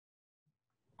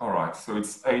All right, so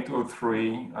it's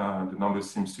 8:03. The number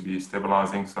seems to be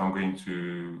stabilizing, so I'm going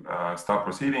to start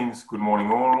proceedings. Good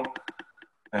morning, all,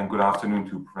 and good afternoon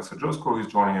to Professor Josko, who's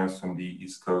joining us from the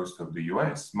East Coast of the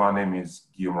US. My name is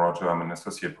Guillaume Roger. I'm an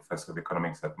Associate Professor of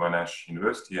Economics at Monash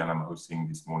University, and I'm hosting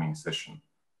this morning session.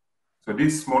 So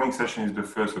this morning session is the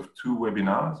first of two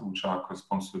webinars, which are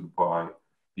co-sponsored by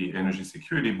the Energy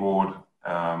Security Board,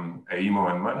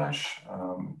 AEMO and Monash.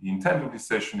 The intent of this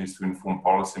session is to inform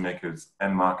policymakers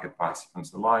and market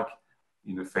participants alike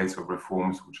in the face of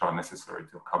reforms which are necessary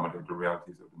to accommodate the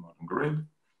realities of the modern grid.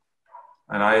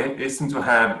 And I hasten to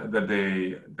add that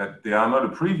they are not a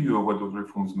preview of what those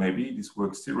reforms may be. This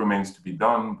work still remains to be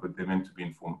done, but they're meant to be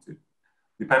informative.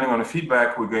 Depending on the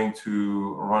feedback, we're going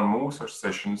to run more such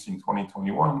sessions in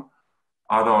 2021,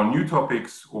 either on new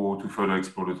topics or to further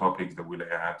explore the topics that we lay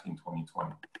out in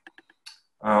 2020.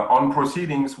 On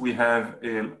proceedings, we have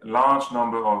a large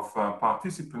number of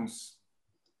participants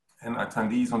and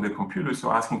attendees on the computer, so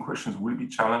asking questions will be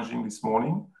challenging this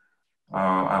morning.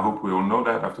 I hope we all know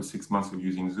that after 6 months of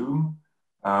using Zoom.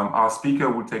 Our speaker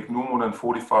will take no more than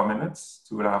 45 minutes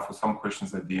to allow for some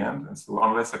questions at the end. And so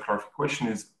unless a clarification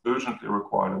is urgently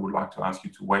required, I would like to ask you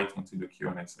to wait until the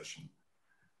Q&A session.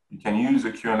 You can use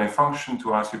the Q&A function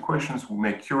to ask your questions. We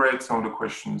may curate some of the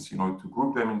questions, to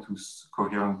group them into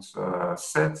coherent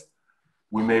set.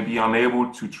 We may be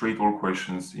unable to treat all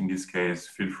questions. In this case,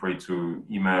 feel free to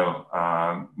email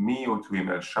me or to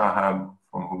email Shahab,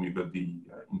 from whom you got the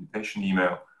invitation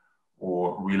email,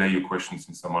 or relay your questions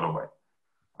in some other way.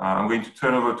 I'm going to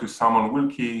turn over to Simon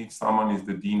Wilkie. Simon is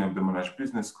the Dean of the Monash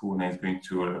Business School and is going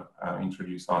to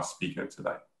introduce our speaker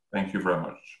today. Thank you very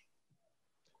much.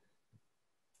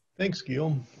 Thanks,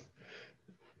 Guillaume.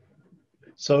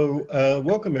 So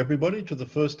welcome everybody to the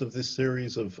first of this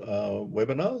series of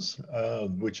webinars,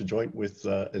 which are joint with,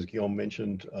 as Guillaume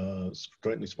mentioned,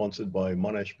 jointly sponsored by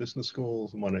Monash Business School,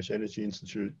 Monash Energy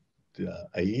Institute,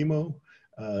 AEMO,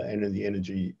 and the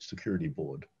Energy Security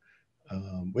Board.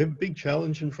 We have a big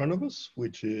challenge in front of us,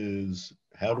 which is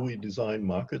how do we design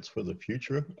markets for the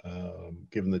future,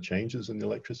 given the changes in the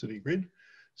electricity grid?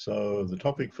 So the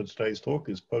topic for today's talk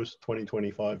is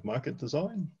post-2025 market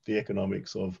design, the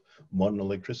economics of modern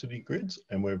electricity grids.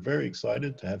 And we're very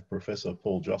excited to have Professor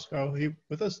Paul Josko here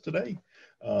with us today.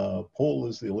 Paul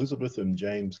is the Elizabeth and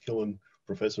James Killen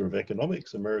Professor of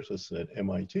Economics Emeritus at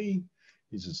MIT.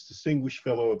 He's a Distinguished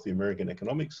Fellow of the American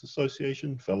Economics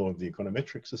Association, Fellow of the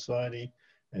Econometric Society,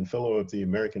 and Fellow of the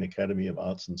American Academy of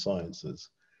Arts and Sciences.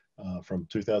 From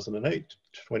 2008 to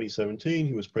 2017,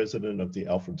 he was president of the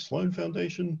Alfred Sloan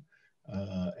Foundation,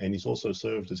 and he's also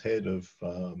served as head of,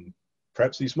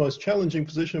 perhaps his most challenging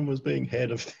position was being head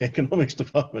of the economics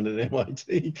department at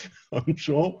MIT, I'm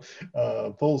sure.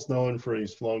 Paul's known for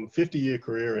his long 50-year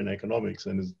career in economics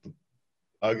and is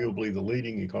arguably the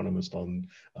leading economist on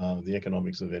the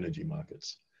economics of energy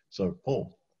markets. So,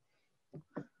 Paul.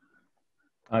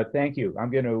 Thank you. I'm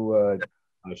going to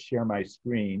share my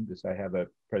screen because I have a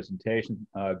presentation.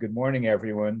 Good morning,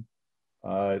 everyone.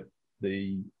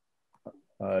 The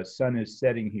sun is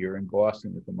setting here in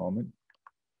Boston at the moment,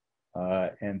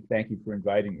 and thank you for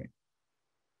inviting me.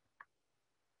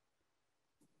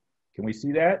 Can we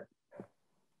see that?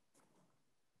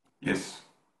 Yes.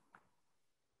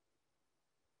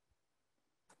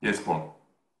 Yes, Paul.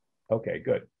 Okay,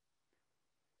 good.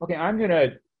 Okay,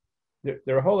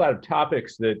 there are a whole lot of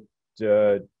topics that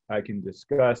I can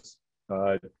discuss.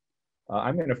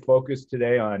 I'm going to focus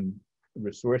today on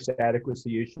resource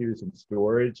adequacy issues and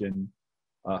storage and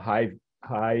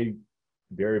high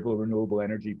variable renewable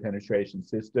energy penetration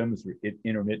systems,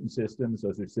 intermittent systems.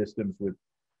 Those are systems with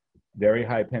very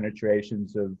high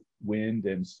penetrations of wind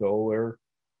and solar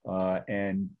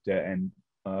and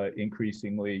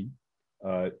increasingly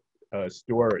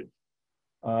storage.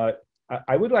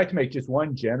 I would like to make just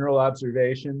one general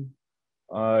observation.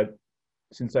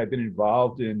 Since I've been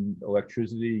involved in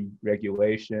electricity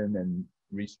regulation and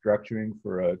restructuring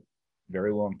for a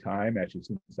very long time, actually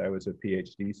since I was a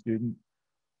PhD student,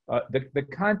 the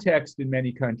context in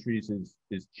many countries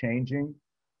is changing.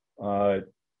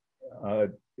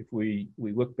 If we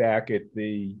look back at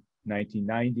the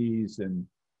 1990s and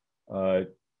the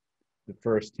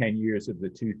first 10 years of the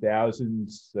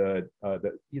 2000s,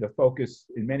 the focus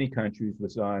in many countries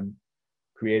was on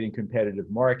creating competitive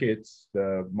markets,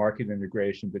 market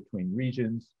integration between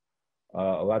regions,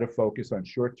 a lot of focus on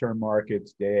short-term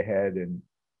markets, day-ahead and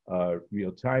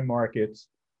real-time markets.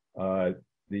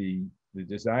 The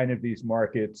design of these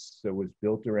markets was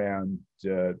built around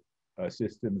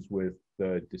systems with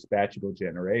dispatchable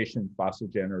generation, fossil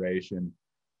generation,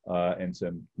 and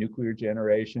some nuclear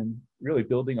generation, really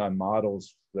building on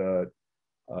models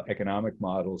economic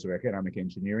models or economic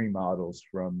engineering models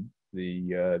from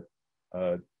the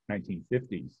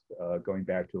 1950s, going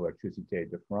back to Electricité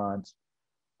de France,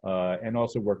 and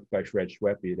also worked by Fred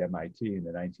Schweppe at MIT in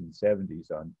the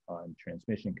 1970s on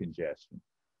transmission congestion.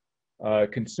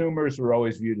 Consumers were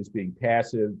always viewed as being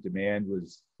passive, demand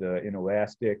was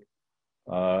inelastic,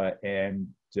 and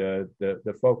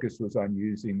the focus was on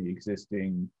using the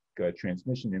existing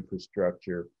transmission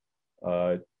infrastructure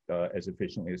as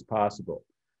efficiently as possible.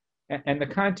 And the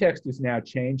context is now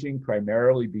changing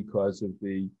primarily because of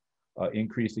the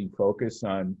increasing focus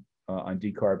on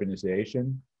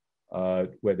decarbonization,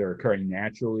 whether occurring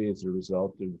naturally as a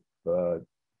result of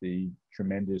the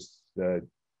tremendous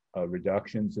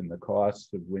reductions in the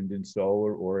costs of wind and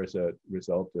solar, or as a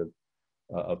result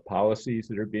of policies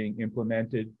that are being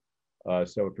implemented.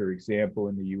 So for example,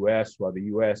 in the US, while the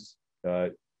US,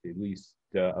 at least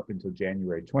up until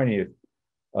January 20th,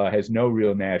 has no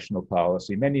real national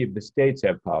policy, many of the states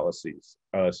have policies.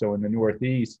 So in the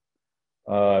Northeast,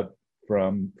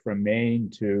 from Maine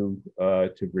to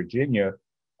Virginia,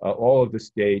 all of the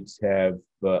states have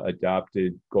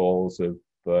adopted goals of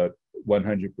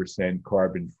 100%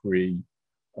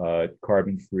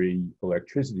 carbon-free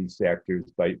electricity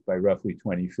sectors by roughly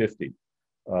 2050.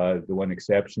 The one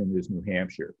exception is New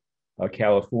Hampshire.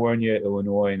 California,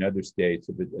 Illinois, and other states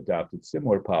have adopted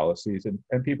similar policies,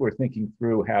 and people are thinking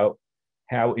through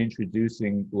how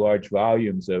introducing large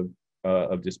volumes of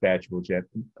non-dispatchable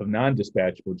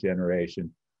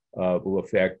generation will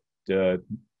affect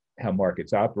how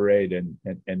markets operate and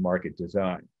market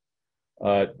design.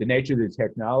 The nature of the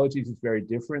technologies is very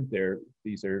different.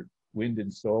 These are wind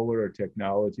and solar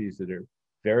technologies that are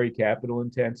very capital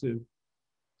intensive.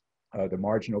 The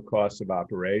marginal costs of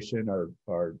operation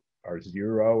are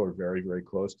zero or very, very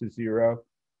close to zero.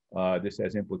 This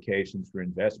has implications for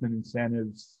investment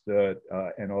incentives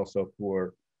and also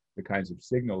for the kinds of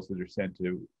signals that are sent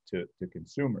to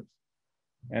consumers.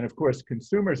 And of course,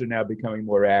 consumers are now becoming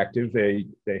more active. They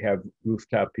have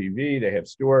rooftop PV, they have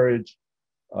storage,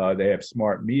 they have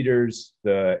smart meters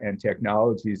and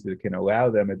technologies that can allow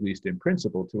them, at least in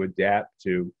principle, to adapt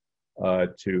to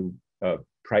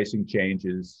pricing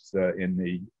changes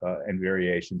and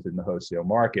variations in the wholesale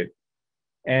market.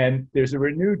 And there's a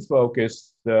renewed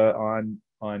focus on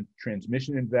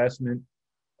transmission investment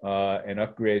and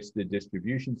upgrades to the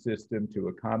distribution system to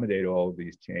accommodate all of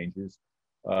these changes.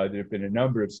 There have been a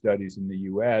number of studies in the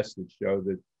US that show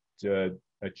that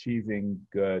achieving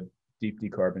deep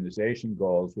decarbonization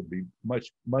goals would be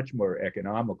much more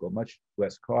economical, much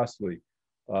less costly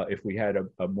if we had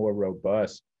a more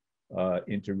robust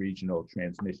interregional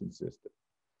transmission system.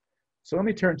 So let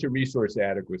me turn to resource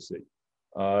adequacy.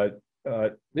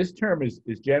 This term is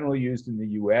generally used in the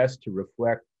US to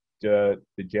reflect the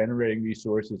generating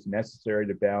resources necessary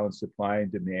to balance supply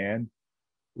and demand,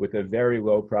 with a very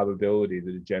low probability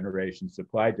that a generation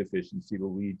supply deficiency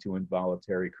will lead to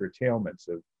involuntary curtailments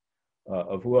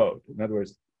of load. In other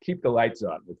words, keep the lights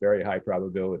on with very high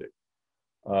probability.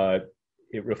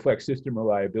 It reflects system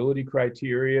reliability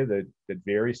criteria that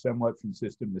vary somewhat from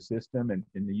system to system. And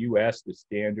in the US, the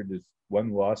standard is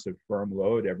one loss of firm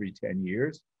load every 10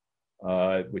 years,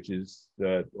 which is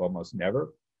almost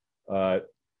never.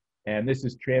 And this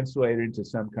is translated into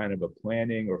some kind of a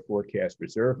planning or forecast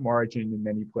reserve margin in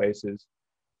many places.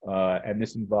 And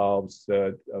this involves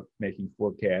making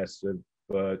forecasts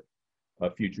of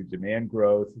future demand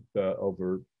growth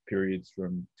over periods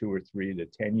from 2 or 3 to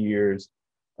 10 years,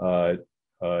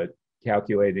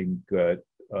 calculating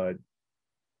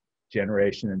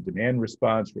generation and demand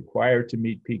response required to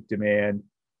meet peak demand,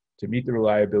 to meet the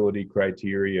reliability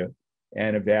criteria,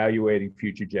 and evaluating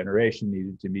future generation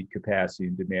needed to meet capacity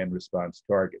and demand response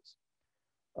targets.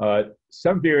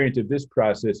 Some variant of this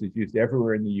process is used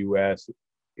everywhere in the US,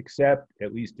 except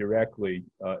at least directly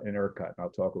in ERCOT, and I'll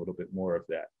talk a little bit more of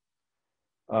that.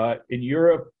 In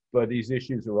Europe, these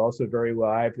issues are also very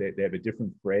live. They have a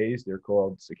different phrase. They're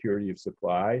called security of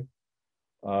supply.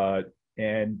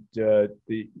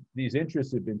 These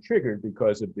interests have been triggered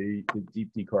because of the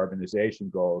deep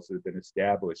decarbonization goals that have been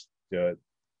established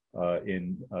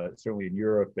certainly in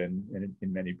Europe and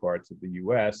in many parts of the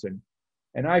US.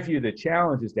 And I view the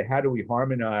challenge as to how do we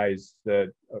harmonize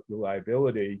the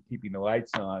reliability, keeping the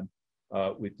lights on,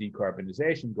 with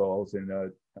decarbonization goals in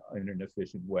an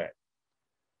efficient way.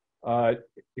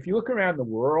 If you look around the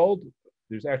world,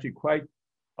 there's actually quite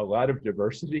a lot of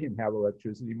diversity in how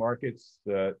electricity markets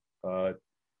and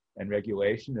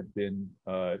regulation have been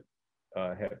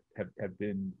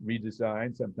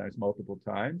redesigned, sometimes multiple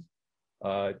times.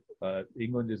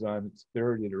 England is on its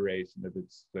 3rd iteration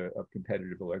of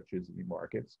competitive electricity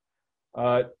markets.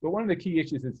 But one of the key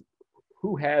issues is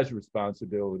who has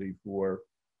responsibility for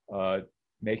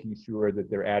making sure that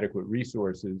there are adequate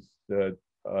resources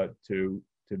to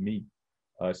meet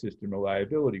system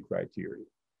reliability criteria.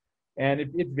 And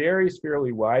it varies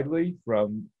fairly widely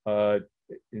from,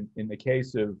 in the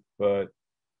case of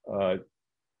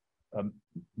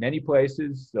many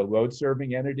places, the load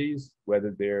serving entities,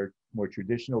 whether they're more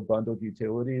traditional bundled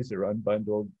utilities or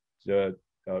unbundled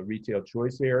retail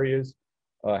choice areas,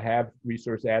 have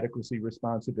resource adequacy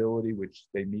responsibility, which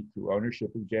they meet through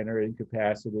ownership of generating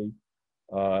capacity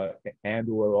and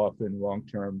or often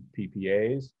long-term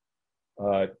PPAs.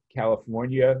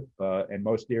 California and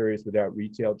most areas without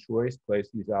retail choice place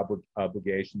these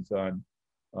obligations on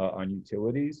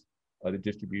utilities, the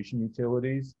distribution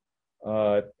utilities,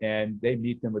 and they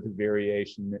meet them with a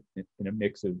variation in a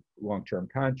mix of long-term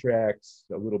contracts,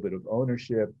 a little bit of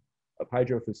ownership of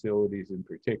hydro facilities in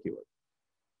particular.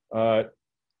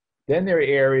 Then there are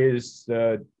areas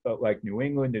like New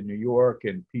England and New York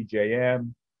and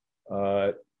PJM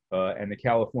and the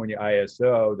California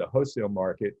ISO, the wholesale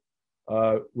market,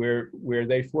 where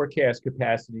they forecast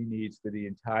capacity needs for the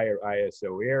entire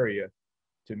ISO area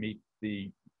to meet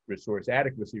the resource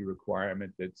adequacy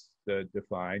requirement that's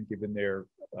defined given their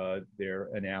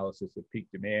analysis of peak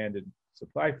demand and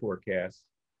supply forecasts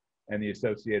and the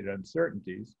associated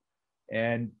uncertainties.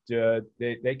 And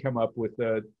they come up with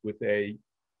a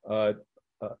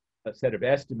set of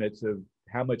estimates of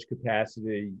how much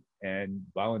capacity and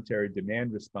voluntary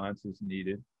demand response is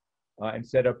needed, and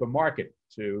set up a market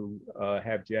to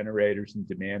have generators and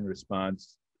demand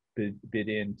response bid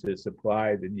in to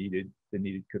supply the needed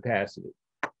capacity.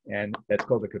 And that's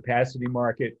called a capacity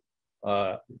market.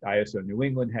 ISO New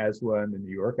England has one, the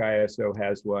New York ISO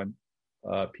has one,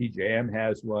 PJM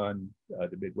has one,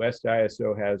 the Midwest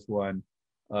ISO has one,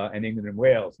 and England and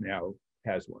Wales now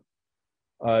has one.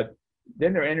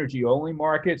 Then there are energy-only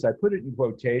markets. I put it in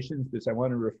quotations because I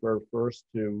want to refer first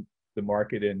to the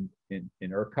market in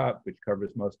ERCOT, which covers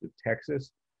most of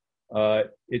Texas.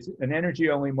 It's an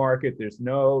energy-only market. There's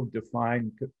no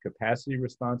defined capacity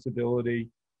responsibility,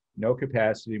 no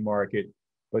capacity market,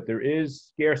 but there is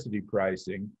scarcity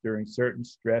pricing during certain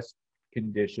stress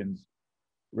conditions,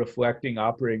 reflecting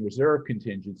operating reserve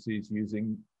contingencies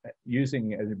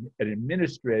using an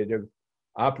administrative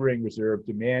operating reserve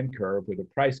demand curve with a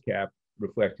price cap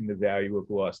reflecting the value of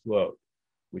lost load,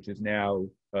 which is now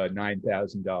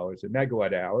 $9,000 a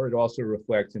megawatt hour. It also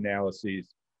reflects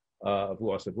analyses of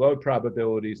loss of load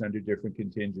probabilities under different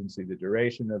contingency, the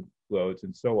duration of loads,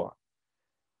 and so on.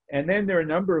 And then there are a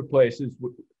number of places,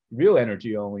 real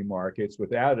energy only markets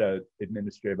without an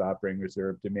administrative operating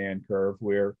reserve demand curve,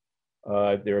 where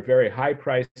there are very high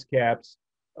price caps,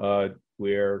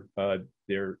 where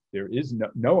there is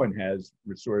no one has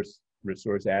resource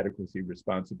adequacy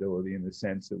responsibility in the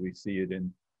sense that we see it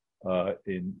in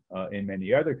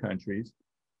many other countries.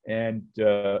 And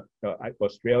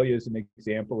Australia is an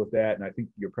example of that. And I think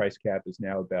your price cap is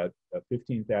now about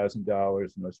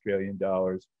 $15,000 in Australian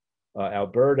dollars.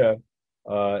 Alberta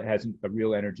has a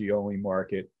real energy only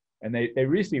market. And they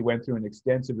recently went through an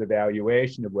extensive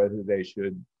evaluation of whether they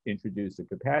should introduce a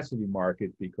capacity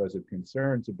market because of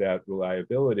concerns about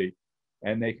reliability.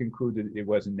 And they concluded it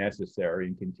wasn't necessary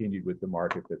and continued with the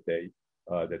market that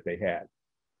they had.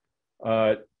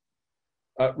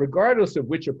 Regardless of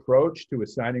which approach to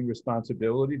assigning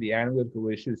responsibility, the analytical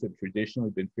issues have traditionally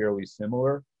been fairly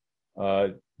similar.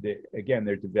 Again,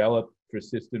 they're developed for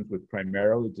systems with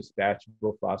primarily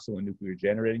dispatchable fossil and nuclear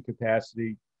generating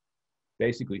capacity,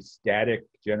 basically static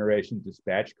generation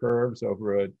dispatch curves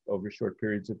over short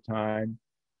periods of time,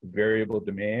 variable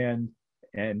demand,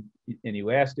 and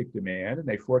inelastic demand. And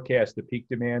they forecast the peak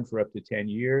demand for up to 10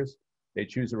 years. They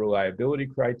choose a reliability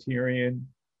criterion,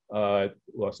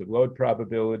 loss of load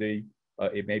probability.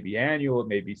 It may be annual, it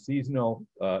may be seasonal,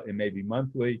 it may be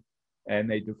monthly, and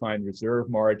they define reserve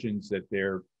margins that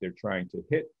they're trying to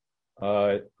hit,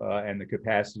 and the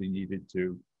capacity needed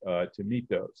to meet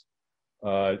those.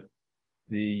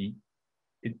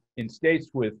 In states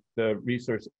with the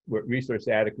resource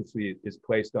adequacy is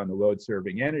placed on the load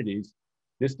serving entities,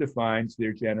 this defines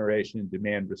their generation and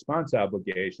demand response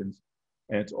obligations,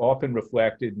 and it's often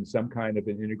reflected in some kind of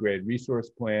an integrated resource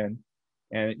plan,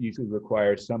 and it usually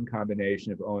requires some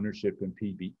combination of ownership and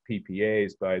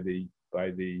PPAs by the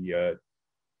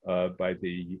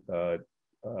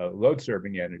load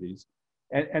serving entities.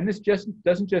 And this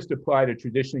doesn't just apply to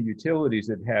traditional utilities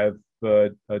that have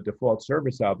default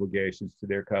service obligations to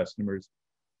their customers,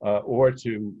 or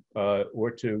to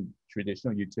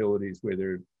traditional utilities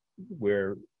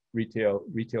where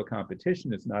retail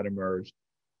competition has not emerged.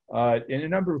 In a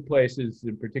number of places,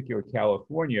 in particular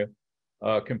California,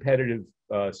 competitive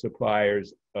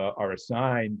suppliers are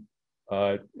assigned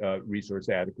resource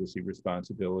adequacy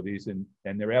responsibilities,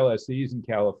 and their LSEs in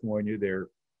California, they're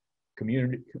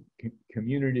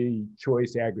community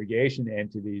choice aggregation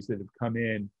entities that have come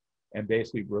in and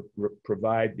basically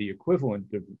provide the equivalent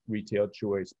of retail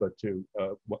choice, but to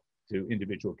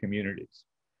individual communities.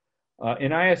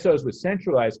 In ISOs with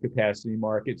centralized capacity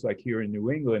markets, like here in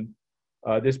New England,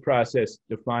 this process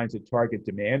defines a target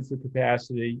demand for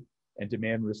capacity and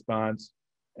demand response.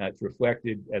 It's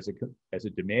reflected as a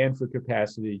demand for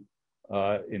capacity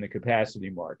in the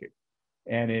capacity market.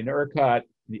 And in ERCOT,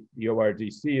 the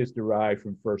ORDC is derived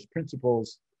from first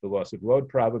principles, the loss of load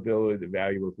probability, the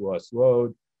value of lost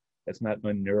load. That's not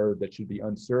unnerved, that should be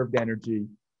unserved energy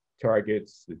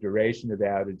targets, the duration of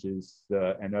outages,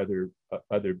 and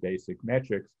other basic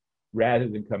metrics, rather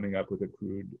than coming up with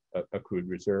a crude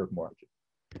reserve margin.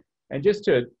 And just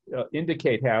to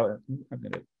indicate how, I'm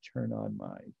going to turn on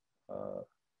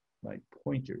my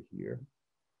pointer here.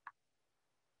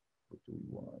 What do we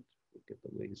want? We'll get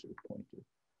the laser pointer.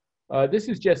 This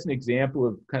is just an example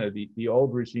of kind of the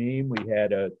old regime. We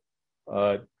had a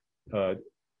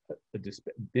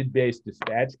bid-based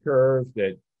dispatch curve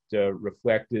that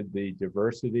reflected the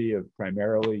diversity of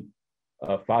primarily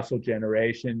fossil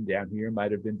generation. Down here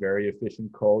might have been very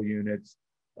efficient coal units.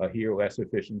 Here, less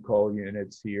efficient coal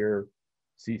units. Here,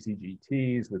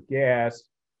 CCGTs with gas.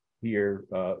 Here,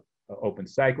 open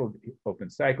cycle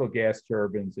gas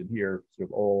turbines, and here, sort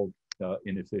of old,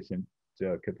 inefficient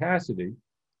capacity.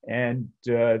 And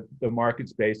the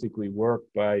markets basically work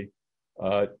by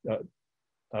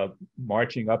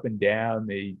marching up and down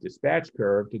the dispatch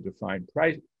curve to define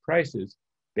prices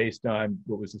based on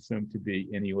what was assumed to be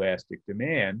inelastic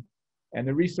demand. And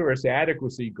the resource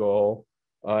adequacy goal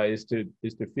is to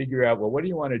figure out, well, what do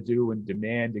you want to do when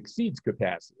demand exceeds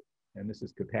capacity? And this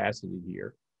is capacity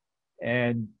here.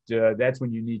 And that's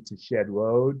when you need to shed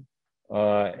load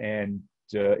and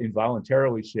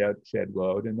involuntarily shed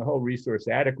load. And the whole resource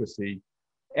adequacy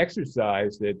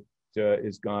exercise that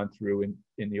is gone through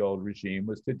in the old regime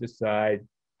was to decide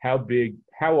how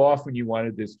often you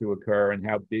wanted this to occur and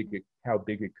how big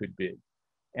it could be.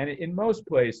 And in most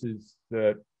places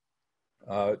that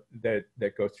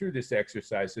go through this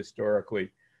exercise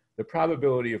historically, the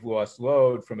probability of lost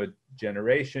load from a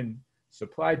generation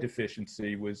supply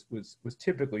deficiency was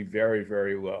typically very,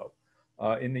 very low.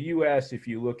 In the US, if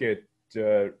you look at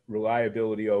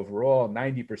reliability overall,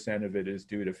 90% of it is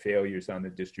due to failures on the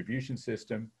distribution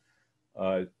system,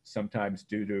 sometimes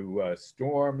due to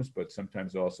storms, but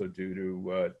sometimes also due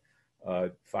to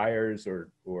fires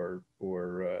or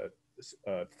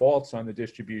faults on the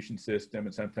distribution system,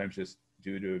 and sometimes just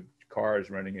due to cars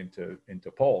running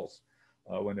into poles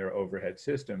when there are overhead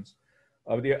systems.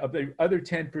 Of the other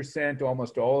 10%,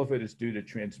 almost all of it is due to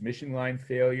transmission line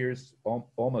failures,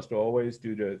 almost always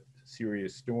due to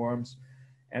serious storms,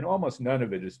 and almost none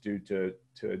of it is due to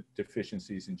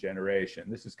deficiencies in generation.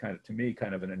 This is kind of, to me,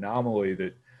 kind of an anomaly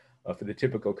that for the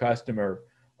typical customer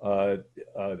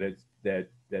that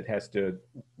has to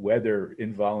weather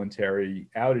involuntary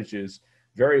outages,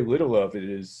 very little of it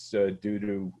is due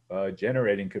to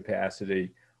generating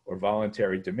capacity or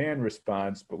voluntary demand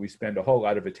response, but we spend a whole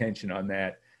lot of attention on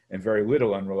that and very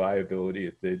little on reliability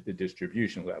at the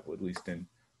distribution level, at least in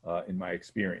my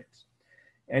experience.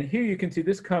 And here you can see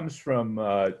this comes from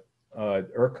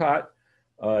ERCOT.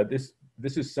 This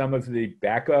is some of the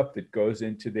backup that goes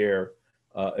into their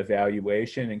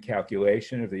evaluation and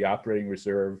calculation of the operating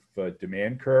reserve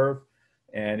demand curve.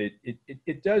 And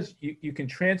it does, you can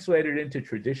translate it into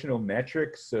traditional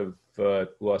metrics of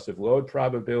loss of load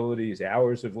probabilities,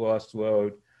 hours of lost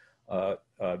load,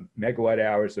 megawatt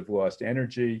hours of lost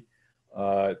energy,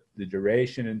 the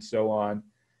duration, and so on.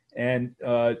 And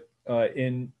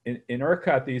in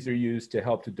ERCOT, these are used to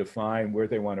help to define where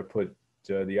they want to put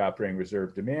the operating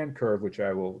reserve demand curve, which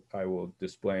I will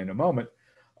display in a moment.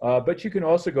 But you can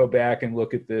also go back and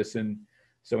look at this. And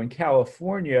so in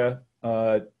California,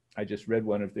 I just read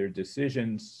one of their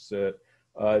decisions.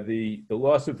 The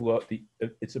loss of load,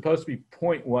 it's supposed to be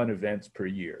 0.1 events per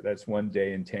year. That's 1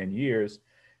 day in 10 years,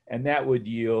 and that would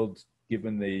yield,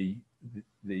 given the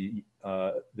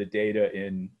data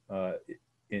in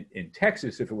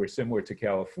Texas, if it were similar to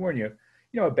California,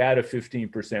 about a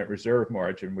 15% reserve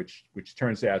margin, which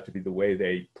turns out to be the way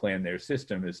they plan their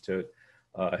system, is to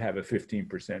have a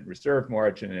 15% reserve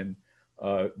margin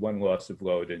and one loss of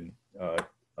load in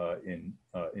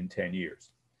 10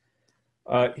 years.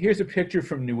 Here's a picture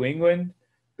from New England.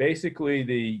 Basically,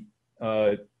 the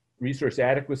resource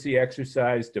adequacy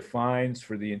exercise defines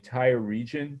for the entire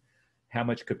region how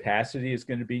much capacity is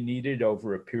going to be needed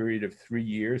over a period of 3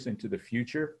 years into the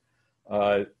future.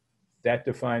 That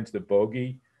defines the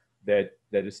bogey that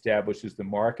establishes the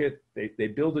market. They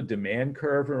build a demand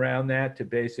curve around that to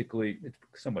basically, it's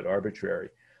somewhat arbitrary,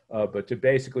 but to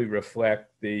basically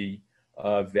reflect the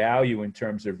value in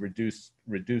terms of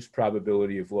reduced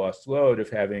probability of lost load of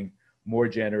having more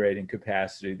generating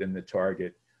capacity than the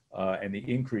target, and the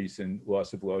increase in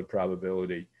loss of load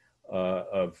probability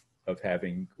of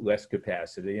having less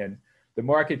capacity. And the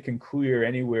market can clear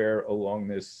anywhere along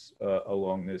this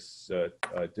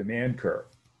demand curve.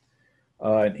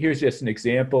 And here's just an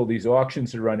example. These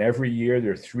auctions are run every year.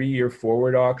 They're 3-year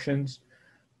forward auctions.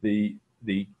 The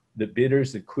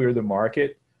bidders that clear the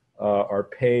market are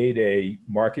paid a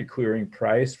market clearing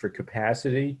price for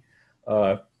capacity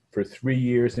for 3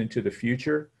 years into the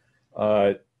future.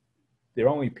 They're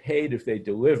only paid if they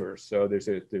deliver. So there's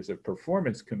a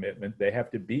performance commitment. They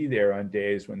have to be there on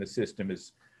days when the system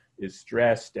is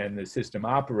stressed and the system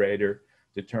operator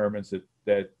determines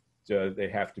that they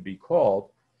have to be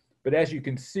called. But as you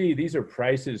can see, these are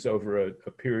prices over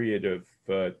a period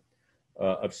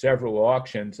of several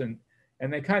auctions, and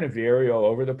they kind of vary all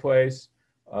over the place,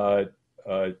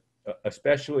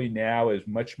 especially now as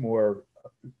much more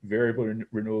variable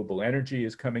renewable energy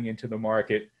is coming into the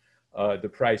market. The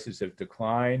prices have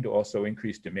declined. Also,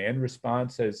 increased demand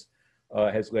response has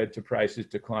led to prices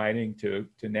declining to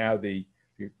now the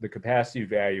capacity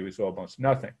value is almost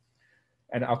nothing.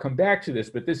 And I'll come back to this,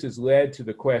 but this has led to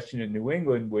the question in New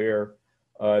England where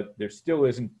there still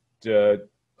isn't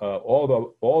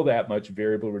all that much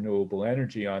variable renewable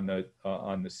energy on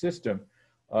the system,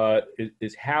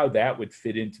 is how that would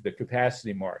fit into the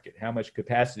capacity market. How much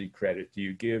capacity credit do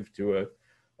you give to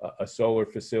a solar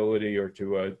facility or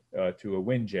to a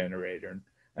wind generator?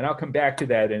 And I'll come back to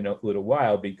that in a little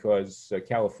while because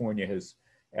California has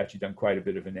actually done quite a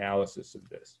bit of analysis of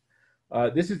this.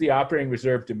 This is the operating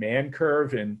reserve demand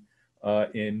curve in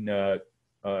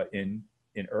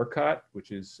ERCOT,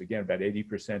 which is again about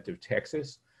 80% of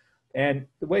Texas. And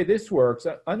the way this works,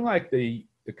 unlike the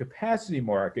capacity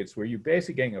markets where you're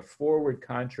basically getting a forward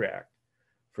contract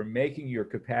for making your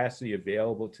capacity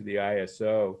available to the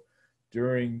ISO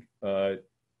during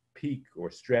peak or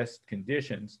stressed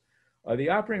conditions, the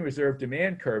operating reserve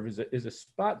demand curve is a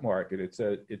spot market. It's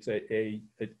a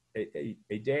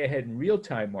day ahead in real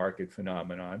time market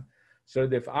phenomenon. So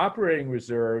that if operating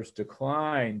reserves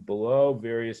decline below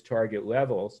various target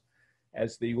levels,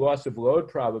 as the loss of load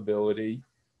probability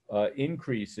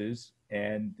increases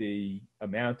and the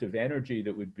amount of energy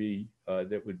that would be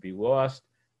lost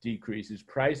decreases,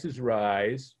 prices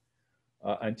rise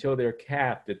until they're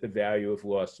capped at the value of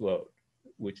lost load,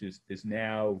 which is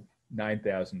now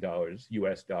 $9,000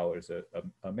 US dollars a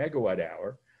megawatt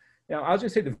hour. Now, I'll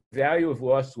just say the value of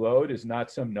lost load is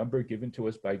not some number given to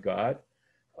us by God.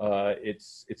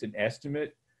 It's an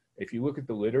estimate. If you look at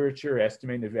the literature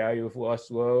estimating the value of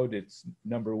lost load, it's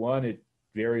number one, it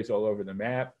varies all over the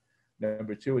map.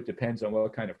 Number two, it depends on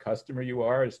what kind of customer you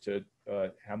are as to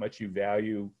how much you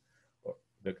value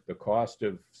the cost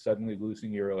of suddenly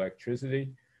losing your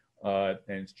electricity. And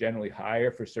it's generally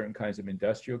higher for certain kinds of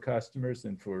industrial customers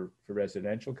than for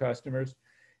residential customers.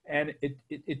 And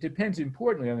it depends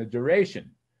importantly on the duration.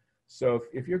 So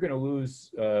if you're going to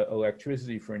lose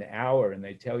electricity for an hour and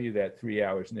they tell you that 3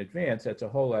 hours in advance, that's a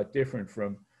whole lot different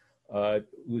from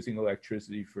losing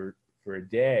electricity for a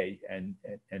day and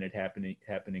it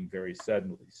happening very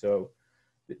suddenly. So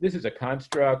this is a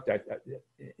construct.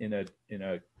 In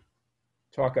a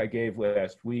talk I gave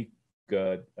last week,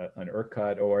 an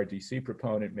ERCOT ORDC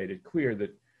proponent made it clear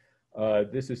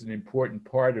that this is an important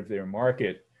part of their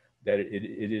market, that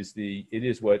it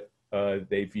is what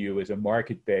they view as a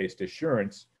market-based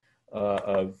assurance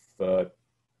of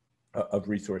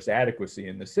resource adequacy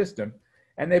in the system,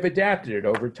 and they've adapted it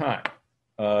over time.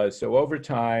 So over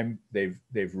time, they've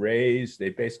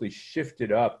basically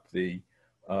shifted up the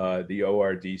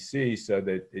ORDC so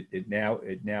that it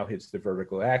now hits the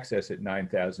vertical axis at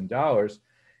 $9,000.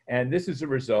 And this is a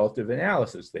result of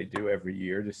analysis they do every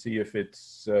year to see if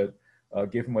it's,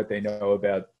 given what they know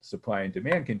about supply and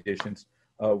demand conditions,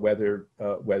 whether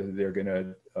they're going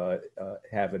to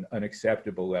have an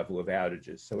unacceptable level of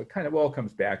outages. So it kind of all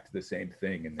comes back to the same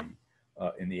thing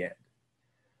in the end.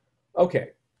 Okay,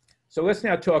 so let's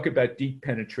now talk about deep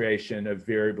penetration of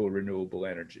variable renewable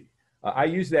energy. I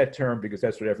use that term because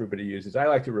that's what everybody uses. I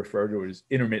like to refer to it as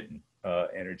intermittent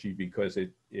energy because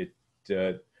it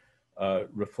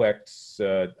reflects,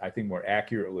 I think, more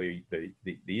accurately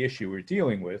the issue we're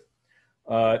dealing with.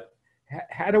 How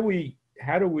do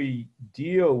we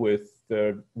deal with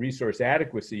the resource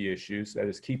adequacy issues, that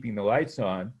is keeping the lights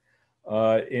on,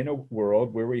 in a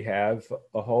world where we have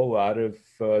a whole lot of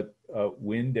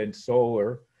wind and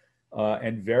solar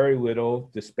and very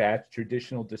little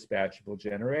traditional dispatchable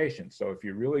generation. So if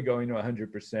you're really going to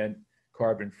 100%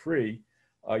 carbon-free,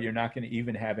 you're not going to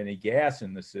even have any gas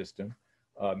in the system.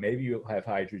 Maybe you'll have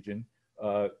hydrogen,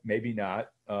 maybe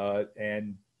not.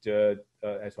 And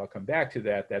as I'll come back to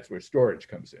that, that's where storage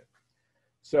comes in.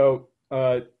 So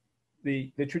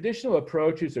the traditional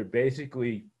approaches are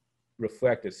basically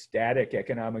reflect a static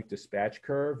economic dispatch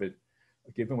curve.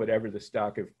 Given whatever the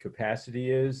stock of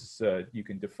capacity is, you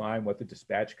can define what the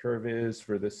dispatch curve is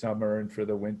for the summer and for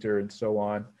the winter and so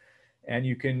on. And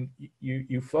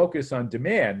you focus on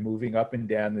demand moving up and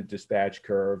down the dispatch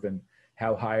curve and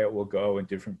how high it will go in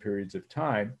different periods of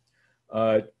time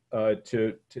to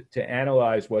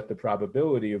analyze what the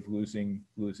probability of losing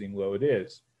load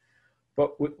is.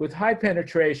 But with high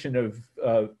penetration of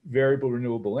variable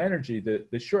renewable energy,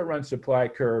 the short run supply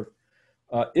curve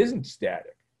isn't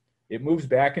static. It moves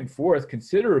back and forth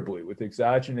considerably with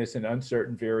exogenous and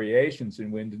uncertain variations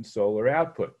in wind and solar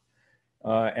output.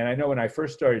 And I know when I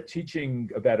first started teaching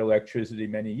about electricity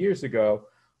many years ago,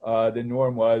 the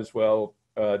norm was, well,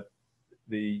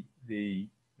 the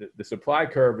supply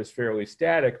curve is fairly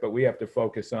static, but we have to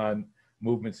focus on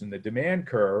movements in the demand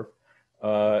curve.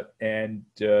 Now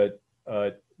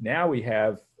we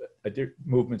have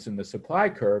movements in the supply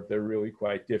curve that are really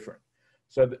quite different.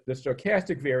 So the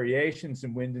stochastic variations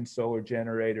in wind and solar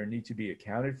generator need to be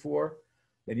accounted for.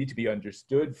 They need to be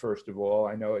understood, first of all.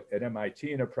 I know at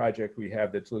MIT in a project we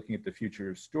have that's looking at the future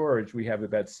of storage, we have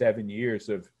about 7 years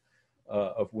of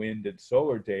wind and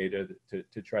solar data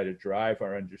to try to drive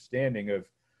our understanding of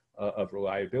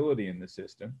reliability in the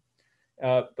system.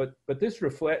 But this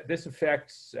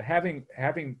affects having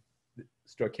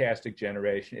stochastic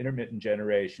generation, intermittent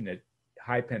generation at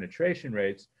high penetration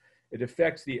rates. It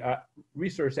affects the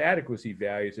resource adequacy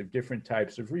values of different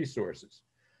types of resources.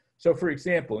 So for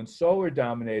example, in solar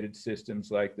dominated systems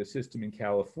like the system in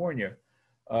California,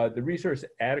 the resource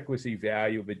adequacy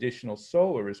value of additional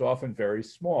solar is often very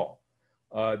small.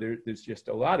 There's just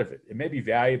a lot of it. It may be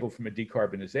valuable from a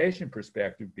decarbonization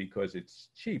perspective because it's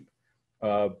cheap,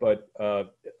 but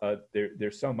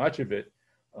there's so much of it,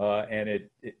 and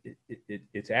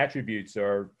its attributes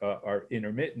are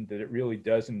intermittent that it really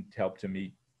doesn't help to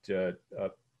meet the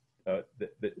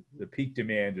peak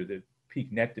demand or the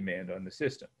peak net demand on the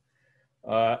system.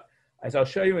 As I'll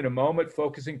show you in a moment,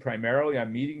 focusing primarily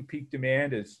on meeting peak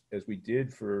demand as we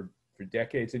did for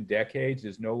decades and decades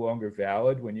is no longer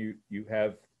valid when you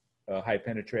have high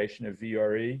penetration of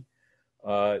VRE.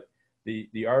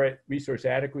 The resource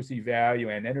adequacy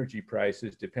value and energy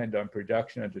prices depend on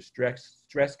production under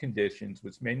stress conditions,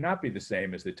 which may not be the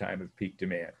same as the time of peak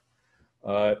demand.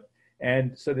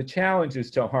 And so the challenge is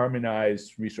to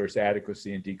harmonize resource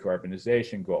adequacy and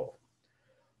decarbonization goals.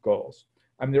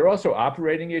 There are also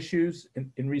operating issues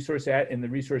in the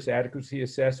resource adequacy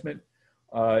assessment.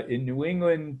 In New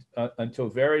England, until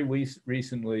very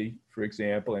recently, for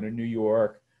example, and in New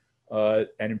York and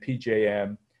in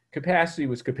PJM, capacity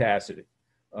was capacity.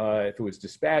 If it was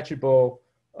dispatchable,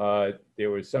 there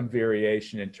was some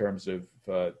variation in terms of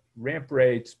ramp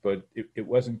rates, but it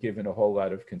wasn't given a whole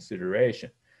lot of consideration.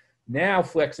 Now,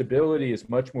 flexibility is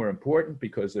much more important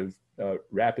because of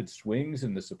rapid swings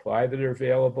in the supply that are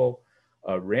available.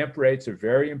 Ramp rates are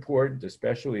very important,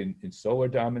 especially in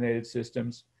solar-dominated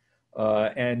systems.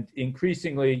 And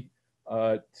increasingly,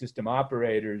 system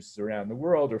operators around the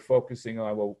world are focusing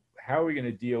on, well, how are we going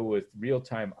to deal with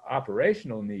real-time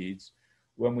operational needs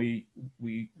when we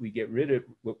get rid of,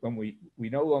 when we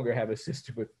no longer have a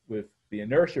system with the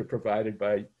inertia provided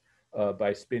by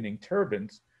spinning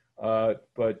turbines, but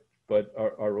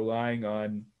are relying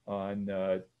on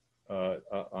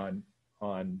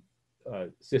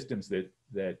systems that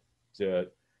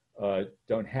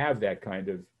don't have that kind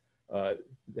of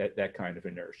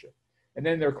inertia. And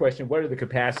then there are questions: what are the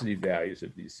capacity values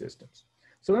of these systems?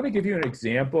 So let me give you an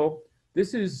example.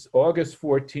 This is August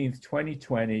 14th,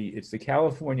 2020. It's the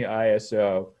California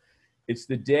ISO. It's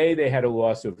the day they had a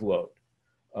loss of load.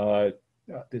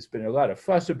 There's been a lot of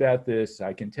fuss about this.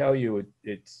 I can tell you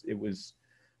it was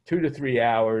 2 to 3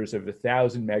 hours of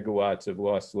 1,000 megawatts of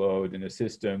lost load in a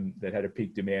system that had a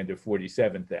peak demand of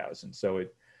 47,000. So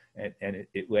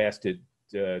it lasted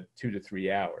 2 to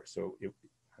 3 hours. So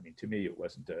to me, it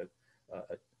wasn't a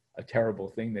terrible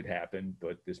thing that happened,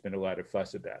 but there's been a lot of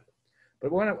fuss about it.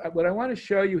 But what I want to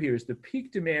show you here is the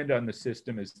peak demand on the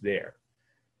system is there.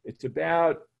 It's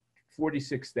about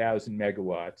 46,000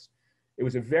 megawatts. It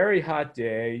was a very hot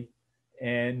day,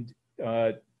 and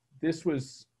this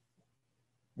was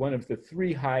one of the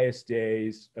 3 highest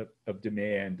days of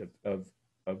demand, of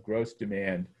gross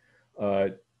demand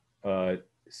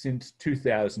since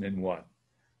 2001.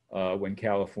 when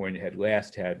California had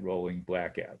last had rolling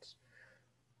blackouts.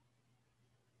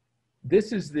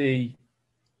 This is the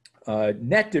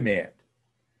net demand.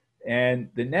 And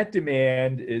the net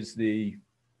demand is the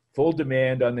full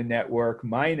demand on the network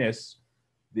minus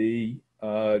the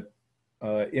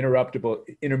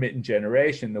intermittent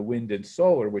generation, the wind and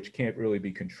solar, which can't really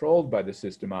be controlled by the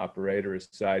system operator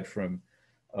aside from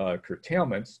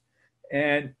curtailments.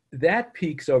 And that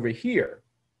peaks over here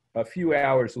a few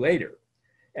hours later.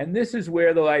 And this is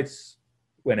where the lights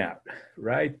went out,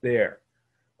 right there.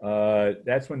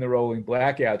 That's when the rolling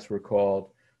blackouts were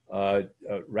called,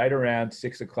 right around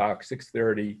 6 o'clock,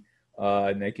 6:30,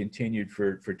 and they continued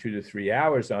for 2 to 3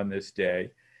 hours on this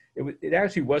day. It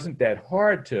actually wasn't that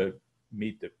hard to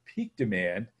meet the peak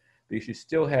demand because you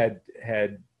still had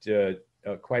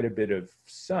quite a bit of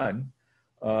sun.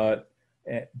 But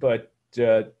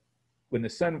when the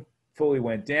sun fully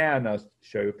went down, I'll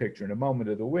show you a picture in a moment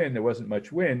of the wind, there wasn't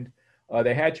much wind.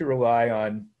 They had to rely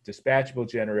on dispatchable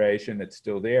generation that's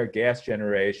still there, gas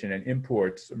generation, and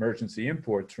imports, emergency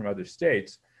imports from other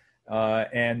states.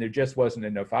 And there just wasn't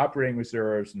enough operating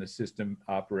reserves, and the system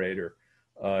operator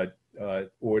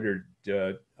ordered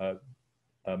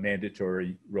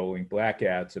mandatory rolling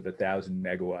blackouts of 1,000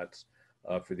 megawatts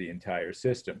for the entire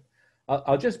system.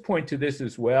 I'll just point to this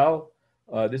as well.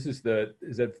 This is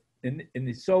in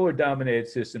the solar dominated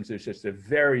systems, there's just a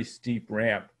very steep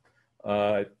ramp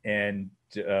and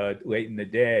late in the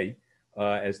day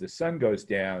as the sun goes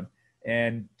down.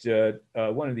 And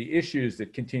one of the issues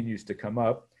that continues to come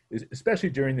up is, especially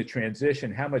during the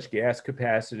transition, how much gas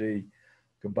capacity,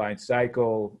 combined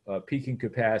cycle, peaking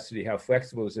capacity, how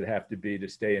flexible does it have to be to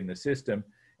stay in the system,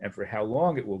 and for how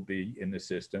long it will be in the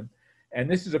system. And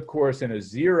this is, of course, in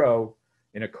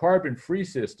a carbon-free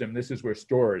system, this is where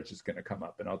storage is going to come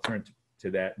up, and I'll turn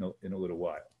to that in a little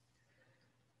while.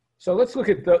 So let's look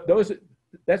at those.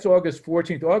 That's August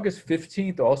 14th. August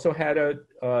 15th also had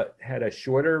a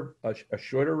shorter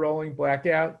rolling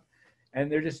blackout, and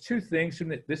there are just two things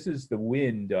from it. This is the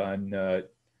wind on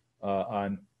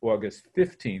August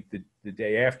 15th, the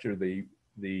day after the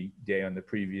day on the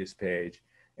previous page,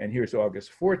 and here's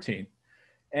August 14th,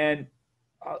 and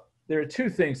there are two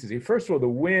things to see. First of all, the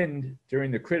wind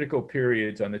during the critical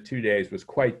periods on the 2 days was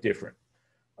quite different.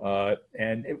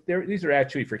 These are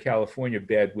actually, for California,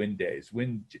 bad wind days.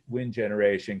 Wind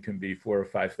generation can be 4,000 or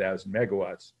 5,000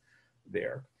 megawatts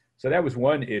there. So that was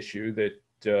one issue, that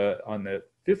on the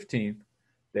 15th,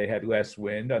 they had less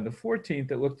wind. On the 14th,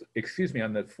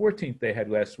 on the 14th, they had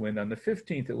less wind. On the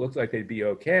 15th, it looked like they'd be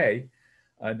okay.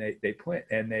 And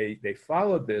they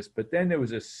followed this, but then there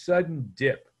was a sudden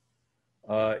dip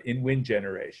in wind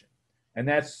generation. And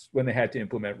that's when they had to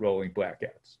implement rolling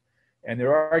blackouts. And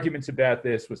there are arguments about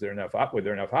this. Were there enough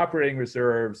operating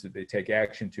reserves? Did they take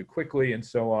action too quickly, and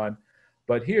so on?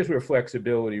 But here's where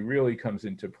flexibility really comes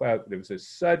into play. There was a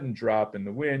sudden drop in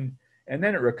the wind, and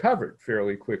then it recovered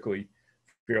fairly quickly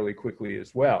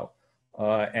as well.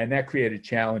 And that created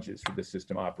challenges for the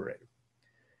system operator.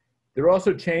 There are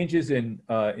also changes in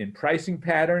pricing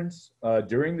patterns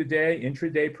during the day,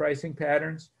 intraday pricing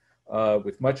patterns,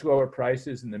 with much lower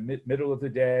prices in the middle of the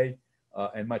day,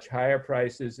 and much higher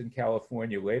prices in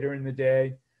California later in the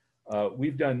day.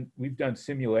 We've done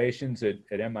simulations at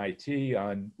MIT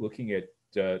on looking at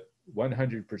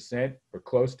 100% or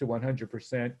close to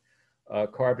 100%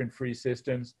 carbon-free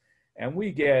systems, and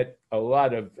we get a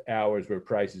lot of hours where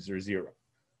prices are zero,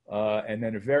 and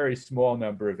then a very small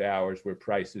number of hours where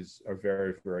prices are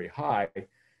very, very high.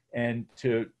 And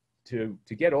to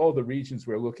get all the regions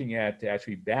we're looking at to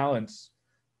actually balance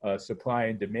supply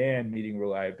and demand, meeting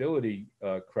reliability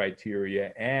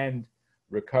criteria, and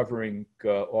recovering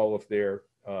all of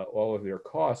their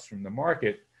costs from the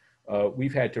market,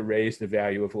 we've had to raise the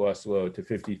value of lost load to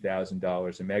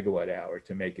 $50,000 a megawatt hour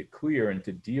to make it clear and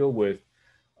to deal with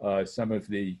some of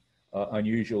the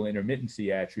unusual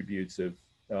intermittency attributes of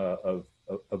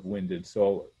wind and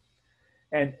solar.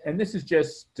 And this is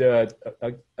just a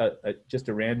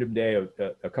random day.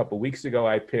 A couple weeks ago,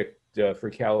 I picked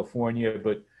for California,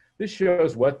 but this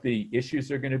shows what the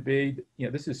issues are going to be. You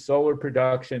know, this is solar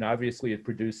production. Obviously, it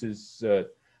produces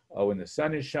when the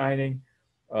sun is shining.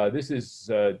 This is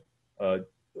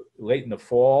late in the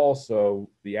fall, so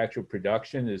the actual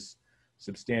production is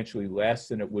substantially less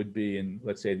than it would be in,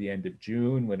 let's say, the end of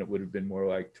June, when it would have been more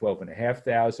like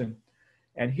 12,500.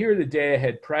 And here are the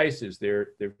day-ahead prices.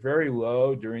 They're very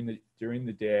low during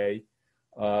the day,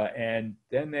 and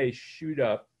then they shoot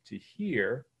up to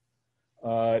here.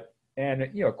 And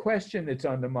a question that's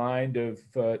on the mind of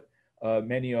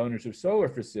many owners of solar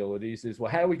facilities is,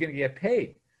 well, how are we going to get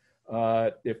paid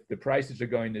if the prices are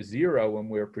going to zero when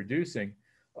we're producing?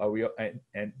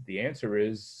 And the answer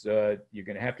is you're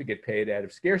going to have to get paid out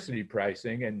of scarcity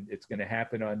pricing, and it's going to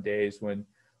happen on days when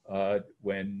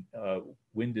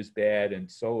wind is bad and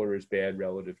solar is bad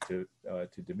relative to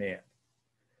demand.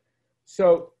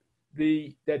 So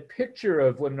that picture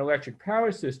of what an electric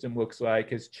power system looks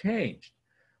like has changed.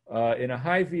 In a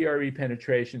high VRE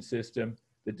penetration system,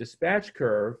 the dispatch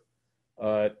curve,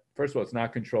 first of all, it's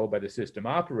not controlled by the system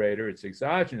operator, it's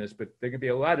exogenous, but there can be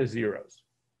a lot of zeros.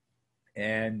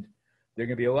 And there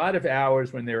can be a lot of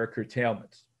hours when there are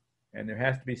curtailments, and there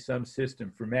has to be some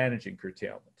system for managing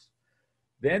curtailments.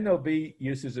 Then there'll be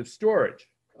uses of storage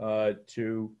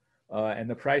and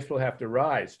the price will have to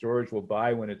rise. Storage will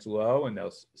buy when it's low and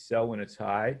they'll sell when it's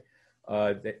high.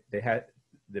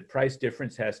 The price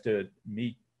difference has to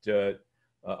meet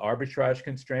arbitrage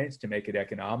constraints to make it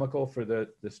economical for the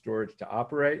storage to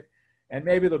operate. And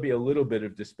maybe there'll be a little bit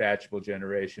of dispatchable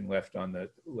generation left on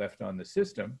the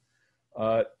system.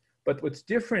 But what's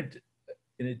different,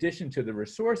 in addition to the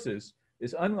resources,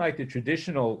 is unlike the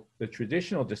traditional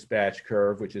dispatch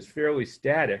curve, which is fairly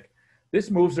static.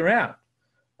 This moves around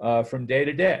from day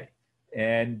to day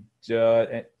and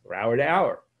hour to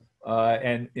hour.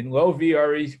 And in low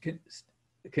VRE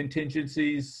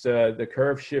contingencies, the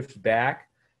curve shifts back,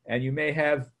 and you may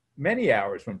have many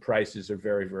hours when prices are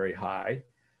very, very high.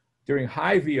 During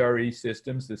high VRE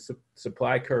systems, the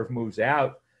supply curve moves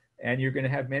out, and you're going to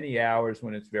have many hours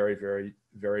when it's very, very,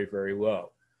 very, very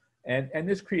low. And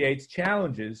this creates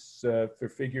challenges for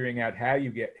figuring out how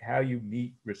you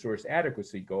meet resource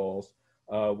adequacy goals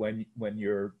when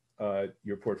your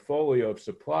portfolio of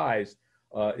supplies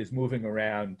is moving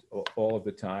around all of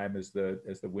the time as the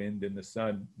wind and the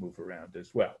sun move around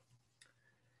as well.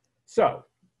 So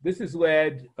this is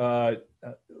led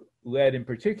in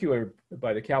particular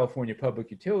by the California Public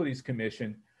Utilities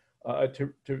Commission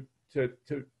to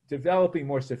developing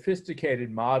more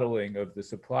sophisticated modeling of the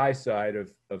supply side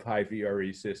of high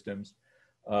VRE systems,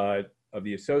 of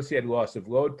the associated loss of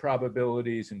load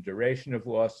probabilities and duration of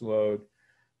lost load.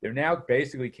 They're now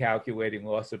basically calculating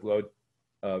loss of load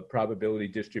probability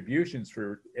distributions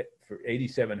for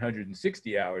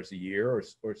 8,760 hours a year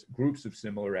or groups of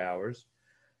similar hours.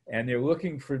 And they're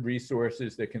looking for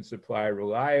resources that can supply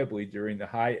reliably during the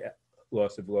high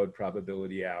loss of load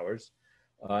probability hours.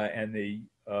 And the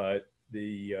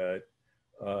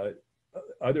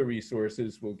other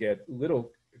resources will get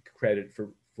little credit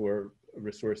for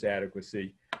resource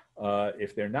adequacy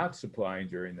if they're not supplying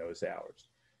during those hours.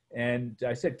 And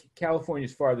I said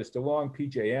California's farthest along.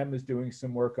 PJM is doing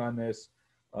some work on this,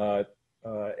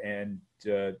 and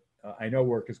I know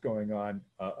work is going on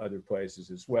other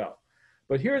places as well.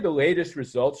 But here are the latest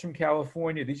results from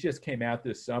California. These just came out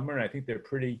this summer, and I think they're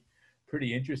pretty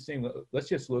interesting. Let's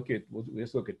just look at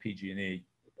PG&E,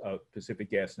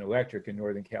 Pacific Gas and Electric in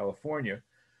Northern California.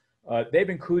 They've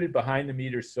included behind the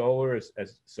meter solar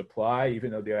as supply,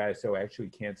 even though the ISO actually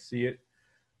can't see it.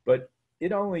 But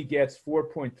it only gets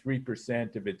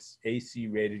 4.3% of its AC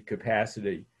rated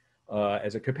capacity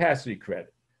as a capacity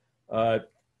credit.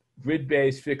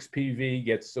 Grid-based fixed PV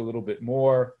gets a little bit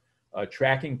more.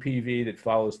 Tracking PV that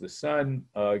follows the sun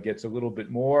gets a little bit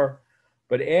more.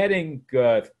 But adding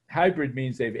hybrid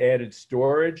means they've added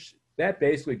storage. That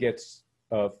basically gets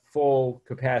full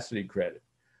capacity credit.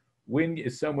 Wind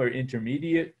is somewhere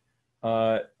intermediate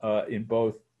in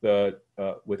both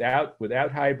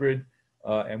without hybrid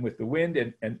and with the wind.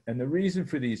 And the reason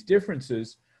for these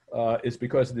differences is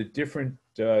because of the different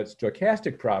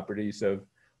stochastic properties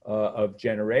of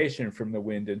generation from the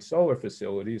wind and solar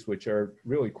facilities, which are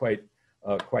really quite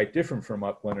different from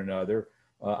one another.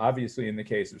 Obviously, in the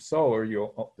case of solar,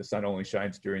 the sun only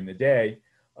shines during the day.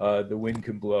 The wind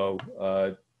can blow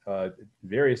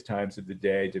various times of the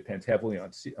day, depends heavily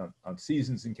on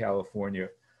seasons in California,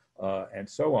 and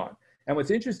so on. And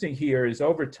what's interesting here is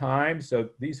over time, so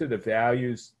these are the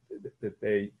values that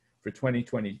they for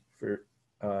 2020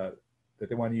 that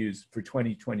they want to use for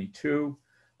 2022.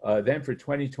 Then for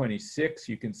 2026,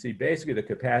 you can see basically the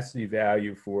capacity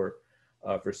value for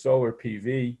solar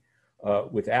PV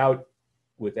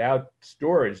without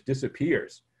storage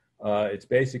disappears. It's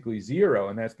basically zero,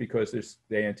 and that's because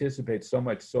they anticipate so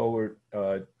much solar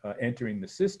entering the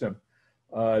system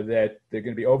that they're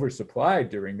going to be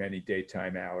oversupplied during many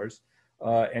daytime hours.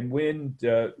 And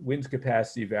wind's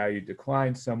capacity value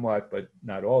declines somewhat, but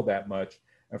not all that much.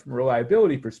 And from a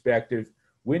reliability perspective,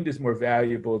 wind is more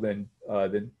valuable than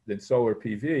solar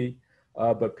PV,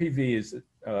 but PV is,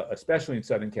 especially in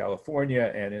Southern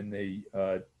California and in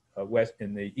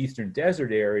the eastern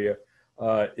desert area,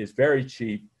 is very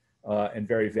cheap and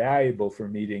very valuable for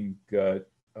meeting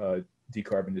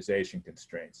decarbonization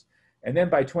constraints. And then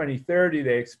by 2030,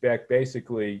 they expect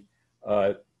basically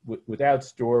without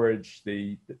storage,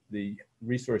 the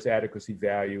resource adequacy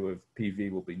value of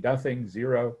PV will be nothing,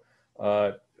 zero.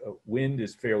 Wind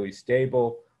is fairly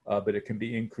stable, but it can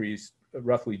be increased,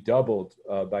 roughly doubled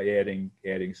by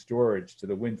adding storage to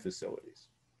the wind facilities.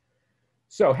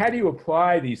 So how do you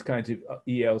apply these kinds of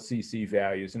ELCC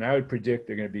values? And I would predict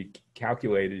they're going to be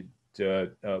calculated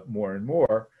more and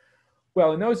more.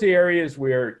 Well, in those areas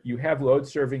where you have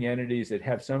load-serving entities that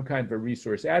have some kind of a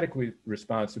resource adequate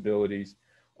responsibilities,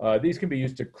 these can be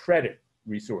used to credit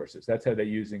resources. That's how they're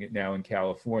using it now in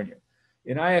California.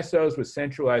 In ISOs with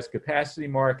centralized capacity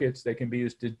markets, they can be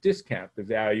used to discount the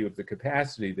value of the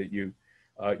capacity that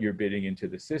you're bidding into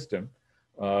the system.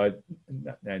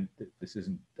 And this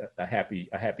isn't a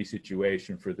happy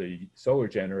situation for the solar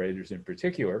generators in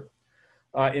particular.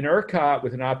 In ERCOT,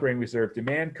 with an operating reserve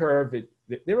demand curve,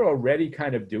 they're already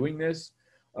kind of doing this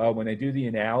when they do the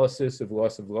analysis of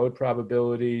loss of load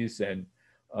probabilities and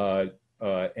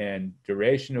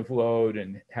duration of load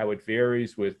and how it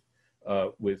varies with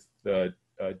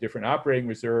different operating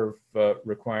reserve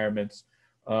requirements.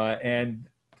 And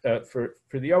for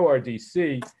the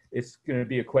ORDC, it's going to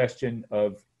be a question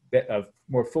of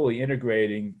more fully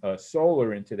integrating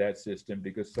solar into that system,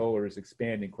 because solar is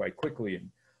expanding quite quickly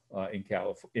in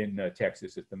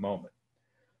Texas at the moment.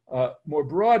 More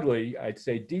broadly, I'd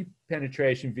say deep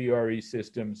penetration VRE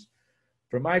systems,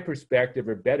 from my perspective,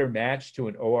 are better matched to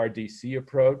an ORDC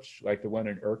approach like the one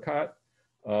in ERCOT,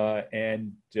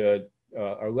 and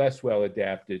are less well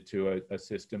adapted to a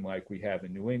system like we have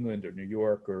in New England or New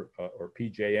York or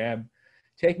PJM,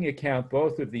 taking account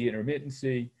both of the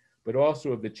intermittency, but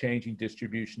also of the changing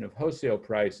distribution of wholesale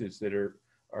prices that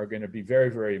are going to be very,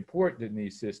 very important in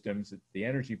these systems, the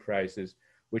energy prices,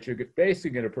 which are basically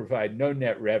going to provide no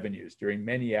net revenues during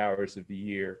many hours of the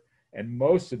year, and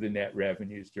most of the net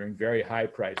revenues during very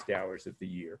high-priced hours of the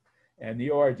year. And the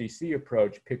ORDC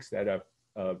approach picks that up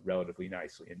relatively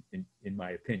nicely, in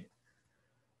my opinion.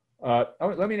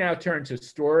 Let me now turn to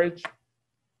storage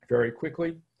very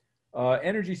quickly.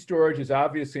 Energy storage is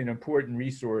obviously an important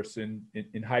resource in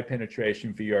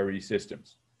high-penetration VRE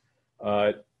systems.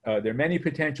 There are many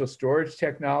potential storage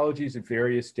technologies at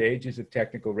various stages of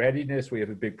technical readiness. We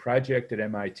have a big project at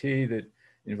MIT that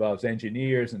involves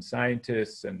engineers and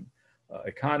scientists and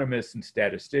economists and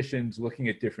statisticians looking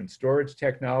at different storage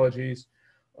technologies.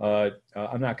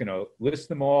 I'm not going to list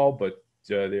them all, but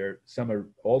some are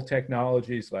old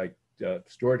technologies like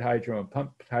stored hydro and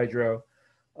pumped hydro.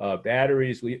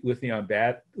 Batteries, lithium-ion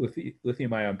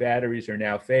batteries are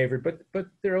now favored, but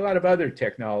there are a lot of other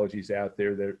technologies out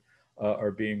there that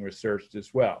are being researched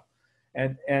as well.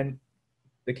 And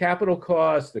the capital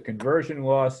costs, the conversion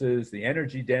losses, the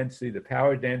energy density, the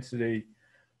power density,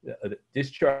 the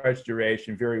discharge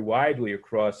duration vary widely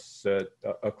across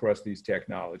these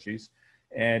technologies.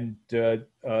 And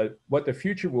what the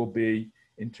future will be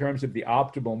in terms of the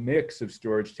optimal mix of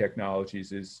storage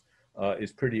technologies is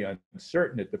pretty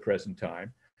uncertain at the present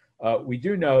time. We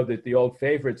do know that the old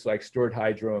favorites like stored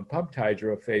hydro and pumped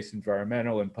hydro face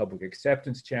environmental and public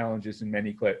acceptance challenges in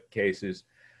many cases.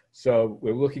 So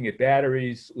we're looking at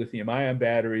batteries. Lithium-ion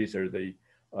batteries are the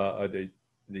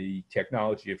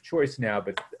technology of choice now,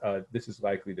 but this is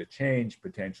likely to change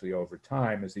potentially over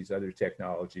time as these other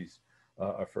technologies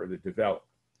are further developed.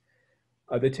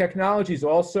 The technologies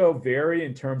also vary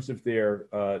in terms of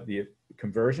the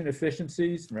conversion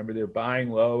efficiencies. Remember, they're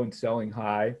buying low and selling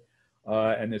high,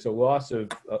 and there's a loss of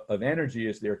energy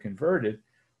as they're converted,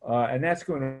 and that's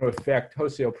going to affect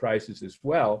wholesale prices as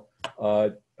well.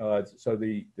 So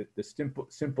the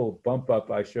simple bump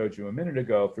up I showed you a minute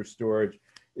ago for storage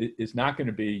is not going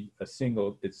to be a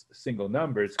single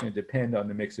number. It's going to depend on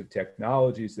the mix of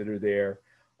technologies that are there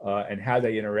and how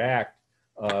they interact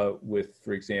with,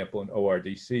 for example, an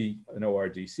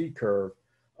ORDC curve,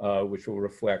 which will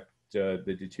reflect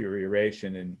the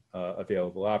deterioration in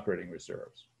available operating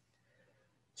reserves.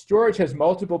 Storage has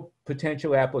multiple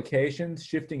potential applications,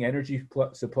 shifting energy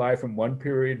supply from one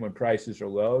period when prices are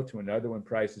low to another when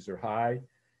prices are high,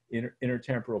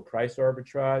 intertemporal price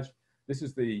arbitrage. This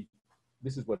is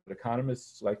what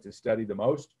economists like to study the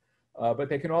most, but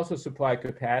they can also supply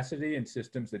capacity in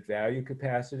systems that value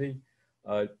capacity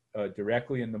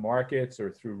directly in the markets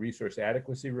or through resource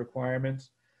adequacy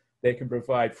requirements. They can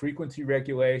provide frequency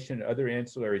regulation, other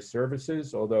ancillary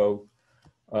services, although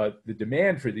the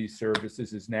demand for these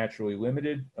services is naturally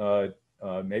limited.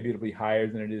 Maybe it'll be higher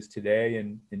than it is today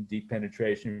in deep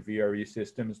penetration VRE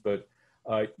systems, but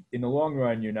in the long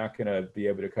run, you're not going to be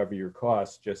able to cover your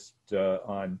costs just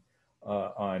on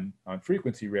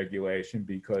frequency regulation,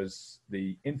 because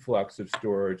the influx of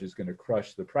storage is going to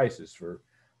crush the prices for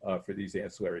for these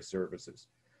ancillary services.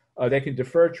 They can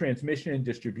defer transmission and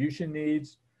distribution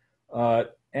needs.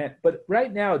 But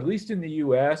right now, at least in the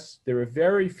US, there are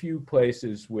very few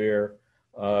places where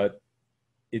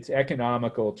it's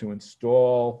economical to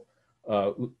install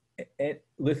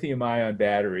lithium-ion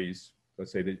batteries,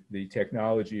 let's say the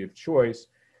technology of choice,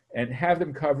 and have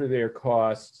them cover their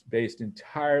costs based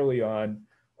entirely on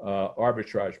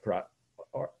arbitrage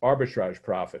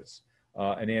profits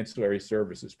and ancillary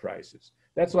services prices.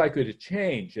 That's likely to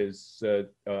change as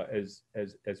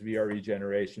VRE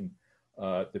generation,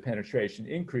 the penetration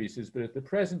increases, but at the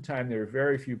present time, there are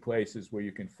very few places where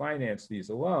you can finance these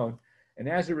alone. And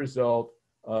as a result,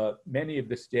 many of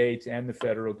the states and the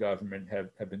federal government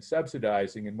have been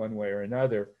subsidizing in one way or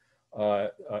another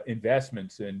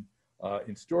investments in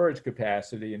storage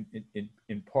capacity,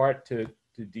 in part to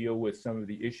deal with some of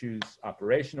the issues,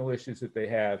 operational issues that they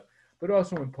have, but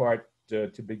also in part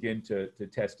to begin to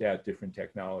test out different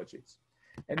technologies.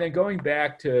 And then going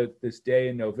back to this day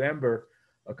in November,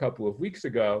 a couple of weeks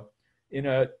ago, in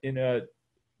a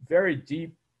very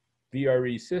deep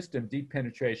VRE system, deep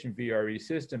penetration VRE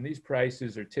system, these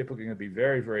prices are typically going to be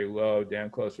very, very low, down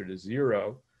closer to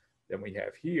zero than we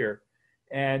have here.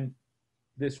 And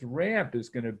this ramp is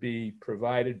going to be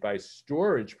provided by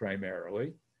storage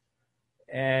primarily.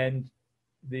 And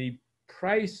the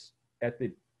price at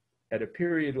a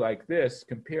period like this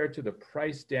compared to the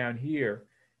price down here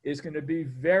is going to be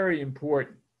very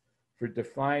important for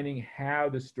defining how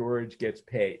the storage gets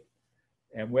paid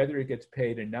and whether it gets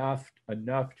paid enough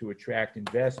to attract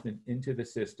investment into the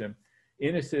system,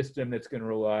 in a system that's going to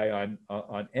rely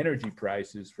on energy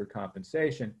prices for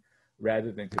compensation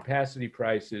rather than capacity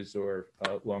prices or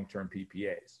long-term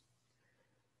PPAs.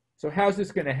 So how's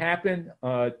this going to happen?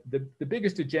 The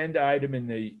biggest agenda item in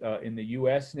the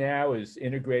US now is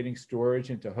integrating storage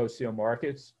into wholesale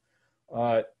markets.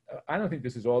 I don't think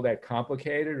this is all that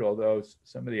complicated, although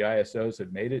some of the ISOs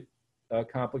have made it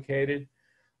complicated.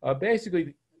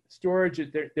 Basically, storage,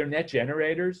 they're net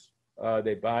generators.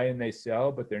 They buy and they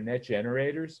sell, but they're net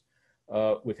generators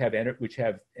which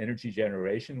have energy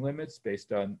generation limits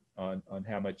based on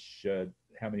how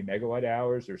many megawatt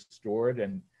hours are stored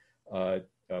and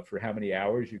for how many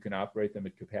hours you can operate them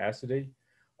at capacity.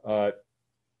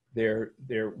 They're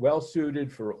well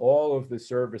suited for all of the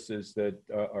services that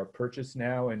are purchased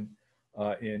now in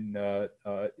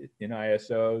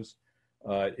ISOs.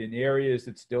 In areas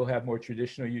that still have more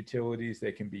traditional utilities,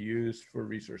 they can be used for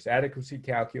resource adequacy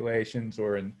calculations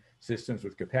or in systems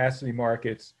with capacity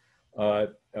markets.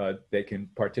 They can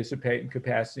participate in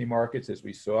capacity markets. As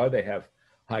we saw, they have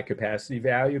high capacity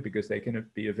value because they can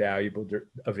be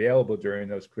available during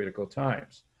those critical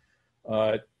times.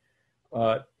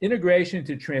 Integration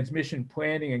to transmission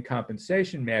planning and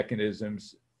compensation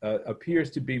mechanisms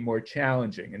appears to be more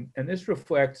challenging. And this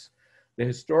reflects the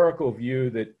historical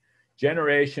view that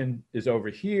generation is over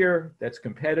here, that's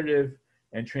competitive,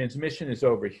 and transmission is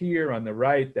over here on the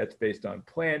right, that's based on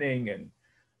planning and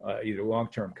either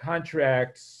long-term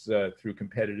contracts through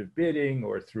competitive bidding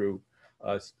or through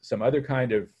some other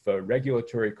kind of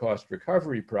regulatory cost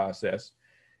recovery process.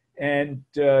 And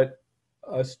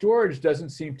storage doesn't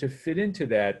seem to fit into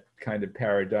that kind of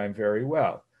paradigm very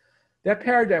well. That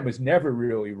paradigm was never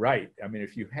really right. I mean,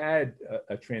 if you had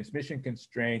a transmission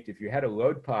constraint, if you had a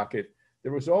load pocket,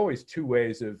 there was always two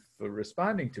ways of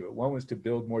responding to it. One was to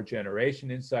build more generation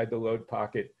inside the load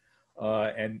pocket,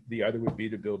 and the other would be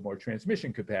to build more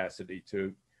transmission capacity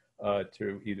to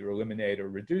either eliminate or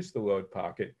reduce the load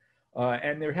pocket.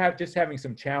 And they're just having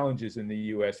some challenges in the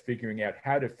US figuring out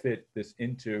how to fit this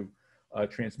into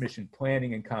transmission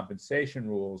planning and compensation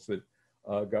rules that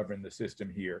govern the system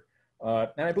here.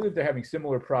 And I believe they're having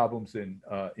similar problems in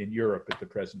Europe at the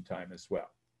present time as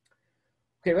well.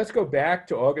 Okay, let's go back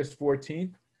to August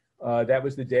 14th. That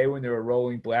was the day when there were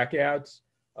rolling blackouts.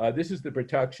 This is the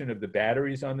production of the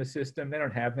batteries on the system. They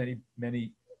don't have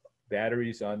many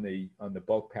batteries on the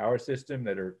bulk power system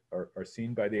that are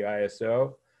seen by the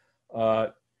ISO.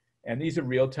 And these are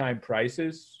real-time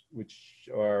prices, which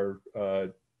are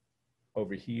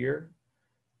over here.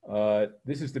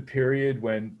 This is the period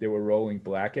when there were rolling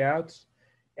blackouts.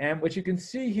 And what you can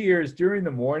see here is during the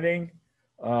morning,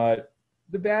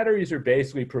 the batteries are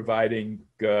basically providing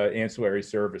ancillary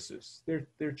services.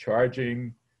 They're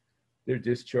charging, they're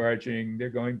discharging, they're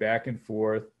going back and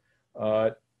forth,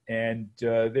 and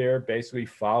they're basically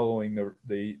following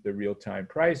the real-time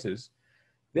prices.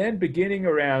 Then beginning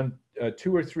around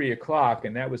 2 or 3 o'clock,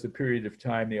 and that was the period of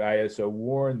time the ISO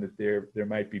warned that there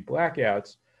might be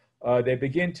blackouts, they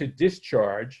begin to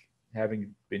discharge,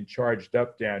 having been charged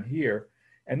up down here,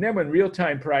 And then when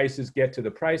real-time prices get to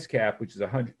the price cap, which is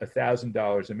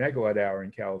 $1,000 a megawatt hour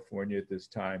in California at this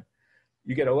time,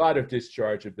 you get a lot of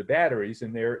discharge of the batteries,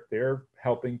 and they're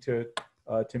helping to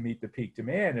meet the peak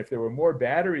demand. If there were more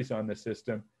batteries on the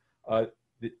system,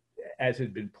 as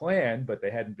had been planned, but they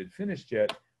hadn't been finished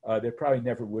yet, there probably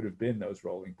never would have been those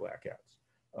rolling blackouts.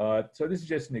 So this is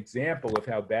just an example of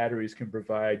how batteries can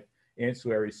provide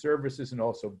ancillary services and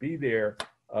also be there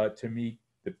to meet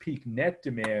the peak net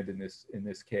demand in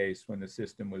this case when the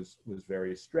system was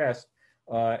very stressed,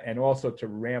 and also to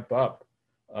ramp up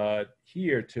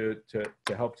here to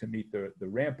help to meet the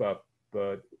ramp up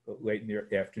late in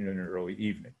the afternoon or early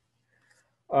evening.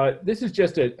 This is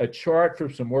just a chart for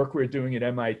some work we're doing at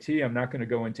MIT. I'm not going to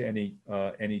go into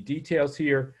any details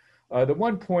here. The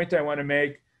one point I want to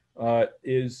make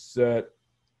is,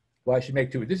 well, I should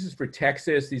make two. This is for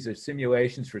Texas. These are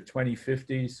simulations for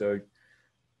 2050. So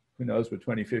who knows what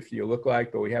 2050 will look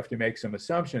like, but we have to make some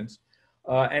assumptions.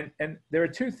 And there are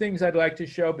two things I'd like to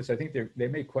show, because I think they may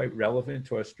be quite relevant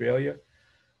to Australia.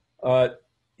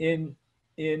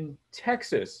 In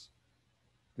Texas,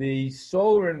 the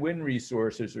solar and wind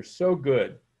resources are so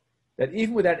good that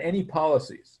even without any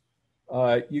policies,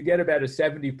 you get about a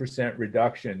 70%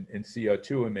 reduction in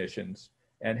CO2 emissions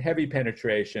and heavy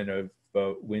penetration of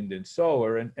wind and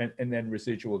solar, and then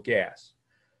residual gas.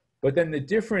 But then the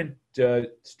different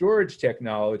storage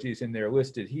technologies, and they're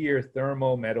listed here: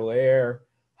 thermal, metal air,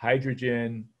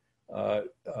 hydrogen,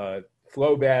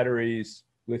 flow batteries,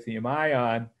 lithium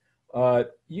ion.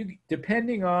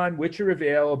 Depending on which are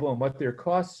available and what their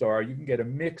costs are, you can get a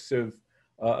mix of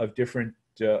different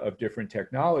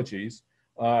technologies,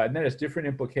 and that has different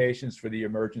implications for the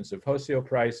emergence of wholesale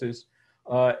prices.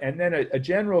 And then a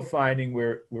general finding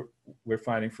we're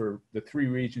finding for the three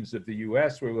regions of the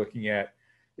U.S. we're looking at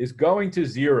is going to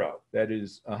zero, that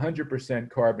is 100%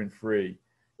 carbon free,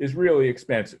 is really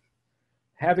expensive.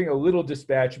 Having a little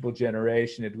dispatchable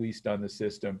generation, at least on the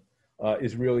system,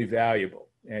 is really valuable.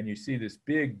 And you see this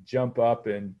big jump up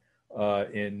in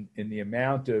the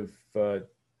amount of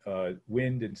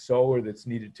wind and solar that's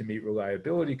needed to meet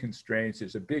reliability constraints.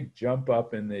 There's a big jump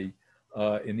up in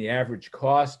the average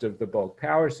cost of the bulk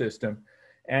power system,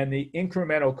 and the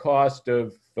incremental cost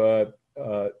of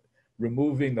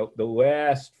removing the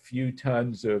last few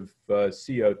tons of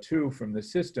CO2 from the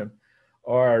system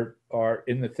are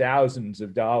in the thousands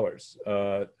of dollars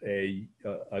a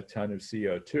ton of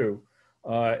CO2.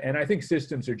 And I think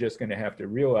systems are just going to have to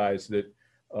realize that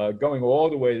going all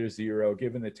the way to zero,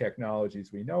 given the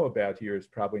technologies we know about here, is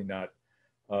probably not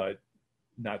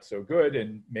so good.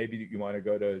 And maybe you want to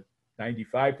go to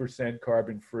 95%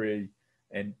 carbon free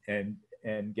and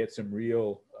get some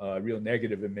real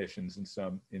negative emissions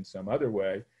in some other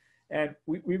way. And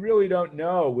we really don't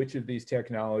know which of these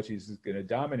technologies is going to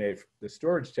dominate the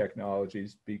storage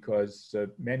technologies, because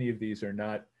many of these are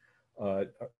not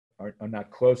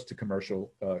close to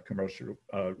commercial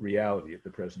reality at the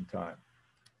present time.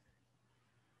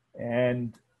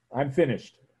 And I'm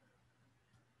finished.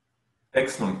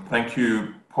 Excellent. Thank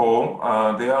you, Paul.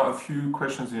 There are a few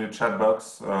questions in your chat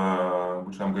box,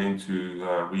 which I'm going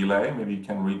to relay. Maybe you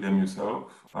can read them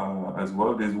yourself as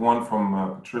well. There's one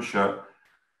from Patricia,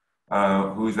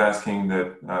 who is asking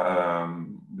that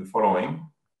the following.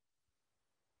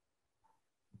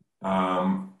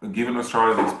 Given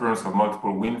Australia's experience of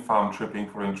multiple wind farm tripping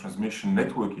following transmission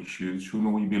network issues,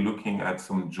 shouldn't we be looking at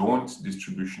some joint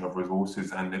distribution of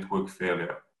resources and network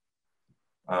failure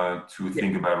to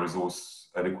think about resource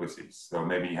adequacy? So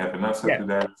maybe you have an answer to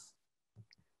that.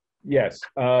 Yes,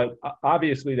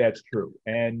 obviously that's true.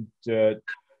 And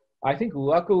I think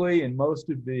luckily in most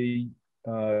of the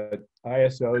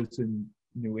ISOs in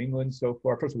New England so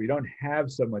far, first of all, we don't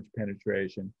have so much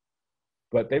penetration,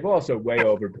 but they've also way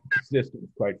over systems,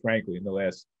 quite frankly, in the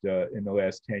last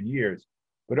 10 years.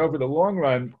 But over the long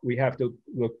run, we have to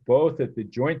look both at the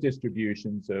joint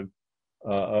distributions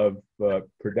of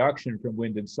production from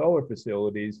wind and solar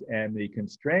facilities and the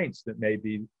constraints that may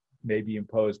be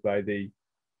imposed by the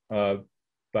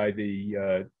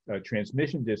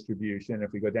transmission distribution.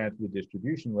 If we go down to the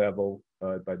distribution level,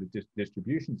 by the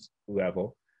distribution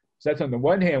level. So that's on the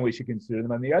one hand, we should consider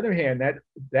them. On the other hand,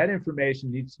 that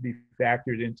information needs to be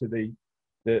factored into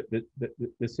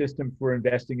the system for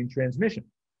investing in transmission.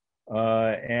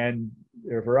 And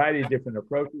there are a variety of different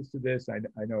approaches to this. I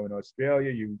know in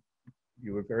Australia, you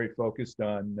were very focused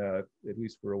on, at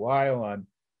least for a while, on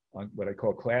what I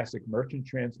call classic merchant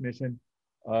transmission.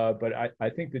 But I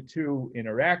think the two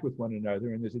interact with one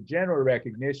another, and there's a general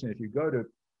recognition if you go to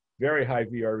very high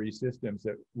VRE systems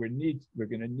that we're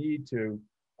going to need to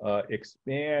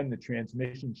expand the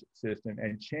transmission system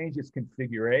and change its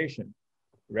configuration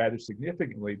rather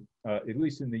significantly. At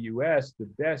least in the US, the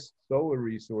best solar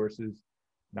resources,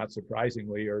 not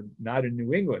surprisingly, are not in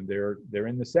New England. They're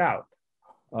in the South.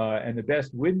 And the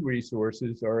best wind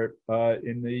resources are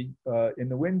in the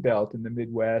wind belt in the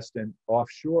Midwest and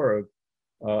offshore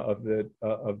of the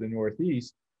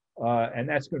Northeast. And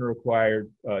that's going to require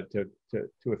to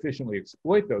efficiently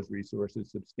exploit those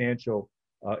resources, substantial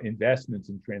investments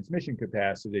in transmission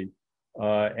capacity,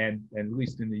 and at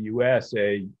least in the U.S.,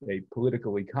 a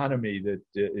political economy that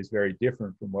is very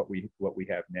different from what we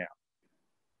have now.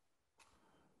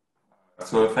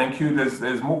 So thank you.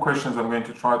 There's more questions. I'm going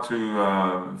to try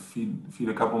to feed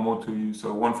a couple more to you.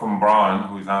 So one from Brian,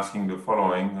 who is asking the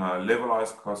following: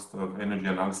 levelized cost of energy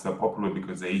analysis are popular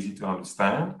because they're easy to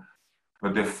understand,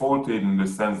 but they're faulted in the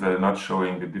sense that they're not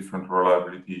showing the different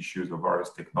reliability issues of various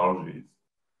technologies.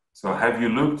 So have you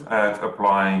looked at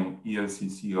applying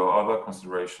ELCC or other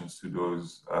considerations to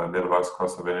those levelized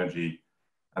cost of energy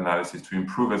analysis to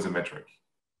improve as a metric?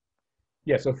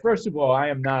 Yeah, so first of all, I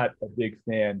am not a big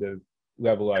fan of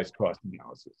levelized cost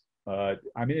analysis. I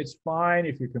mean, it's fine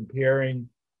if you're comparing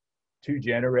two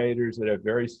generators that have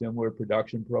very similar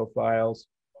production profiles,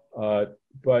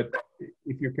 but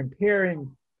if you're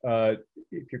comparing a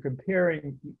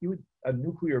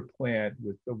nuclear plant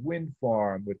with a wind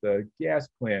farm, with a gas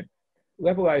plant,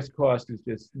 levelized cost is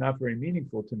just not very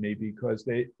meaningful to me because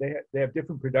they have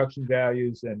different production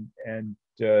values, and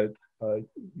you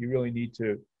really need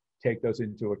to take those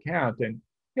into account. And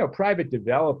private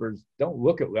developers don't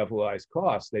look at levelized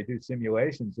costs. They do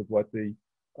simulations of what the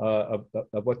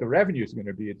revenue is going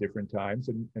to be at different times,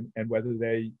 and whether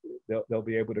they'll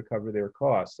be able to cover their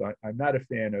costs. So I'm not a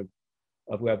fan of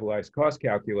levelized cost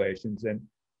calculations. And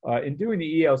in doing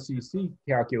the ELCC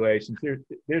calculations,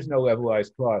 there's no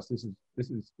levelized cost. This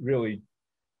is really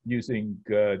using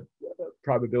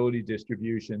probability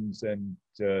distributions and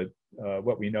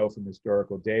what we know from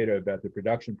historical data about the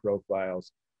production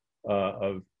profiles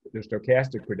of the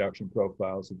stochastic production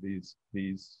profiles of these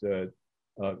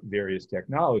various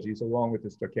technologies, along with the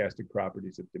stochastic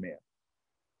properties of demand.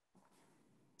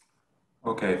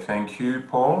 Okay, thank you,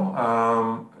 Paul.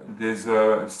 There's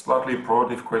a slightly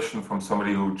provocative question from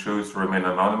somebody who chose to remain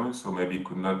anonymous, or maybe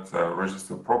could not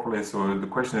register properly. So the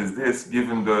question is this: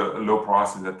 given the low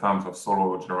prices at times of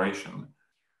solar generation,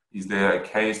 is there a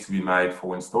case to be made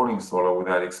for installing solar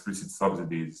without explicit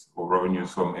subsidies or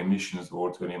revenues from emissions or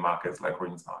alternate markets like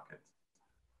greens markets?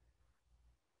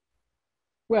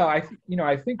 Well, I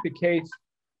think the case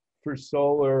for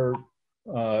solar,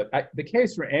 the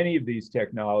case for any of these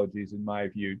technologies, in my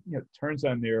view, turns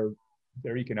on their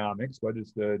economics. What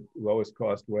is the lowest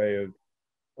cost way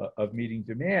of meeting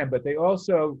demand? But they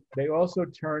also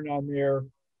turn on their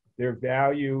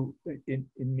value in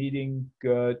meeting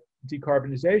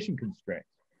decarbonization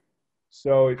constraints.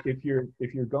 So if you're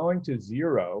going to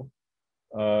zero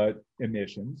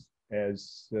emissions,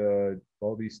 as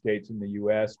all these states in the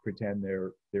U.S. pretend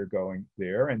they're going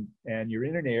there, and you're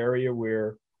in an area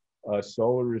where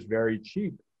solar is very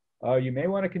cheap, you may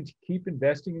want to keep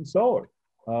investing in solar,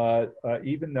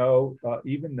 even though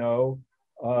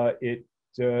it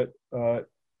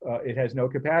has no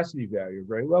capacity value,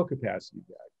 very low capacity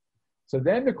value. So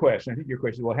then I think your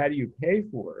question, well, how do you pay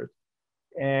for it?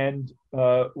 And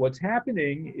what's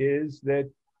happening is that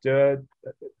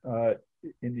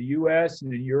in the US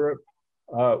and in Europe,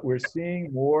 we're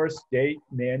seeing more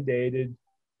state-mandated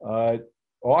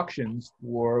auctions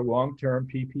for long-term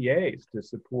PPAs to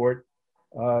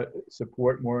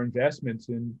support more investments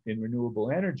in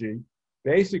renewable energy,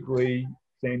 basically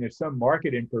saying there's some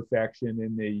market imperfection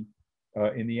in the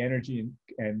energy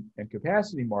and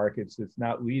capacity markets that's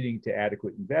not leading to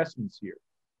adequate investments here.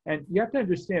 And you have to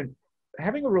understand,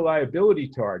 having a reliability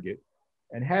target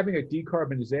and having a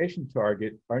decarbonization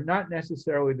target are not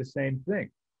necessarily the same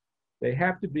thing. They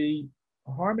have to be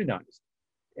harmonized.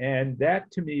 And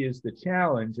that, to me, is the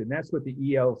challenge. And that's what the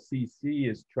ELCC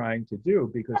is trying to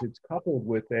do, because it's coupled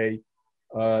with a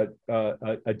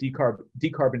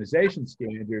decarbonization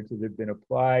standards that have been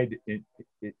applied,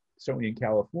 certainly in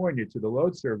California, to the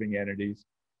load serving entities.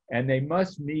 And they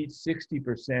must meet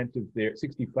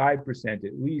 65%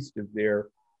 at least of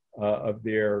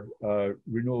their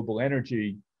renewable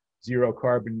energy, zero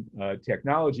carbon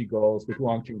technology goals with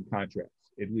long-term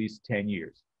contracts, at least 10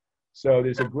 years. So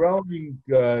there's a growing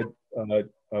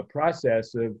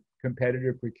process of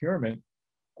competitive procurement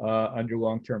under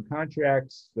long-term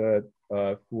contracts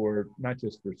for not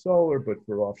just for solar, but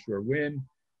for offshore wind.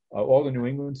 All the New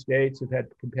England states have had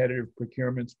competitive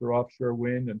procurements for offshore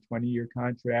wind and 20-year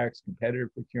contracts, competitive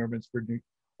procurements for new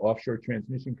offshore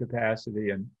transmission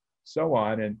capacity, and so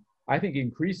on. And I think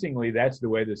increasingly that's the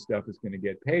way this stuff is going to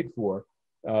get paid for.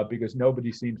 because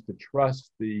nobody seems to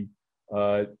trust the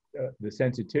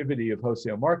sensitivity of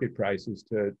wholesale market prices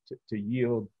to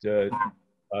yield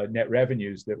net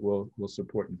revenues that will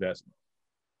support investment.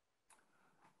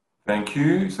 Thank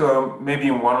you. So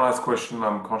maybe one last question.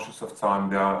 I'm conscious of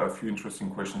time. There are a few interesting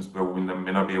questions, but we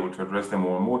may not be able to address them.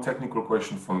 Or a more technical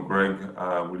question from Greg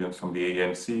Williams from the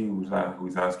AMC,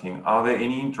 who's asking, are there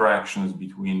any interactions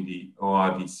between the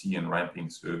ORDC and ramping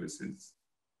services?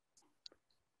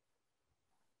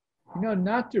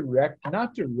 Not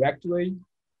directly,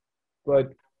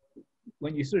 but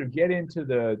when you sort of get into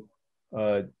the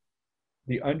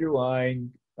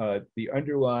underlying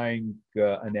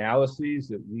analyses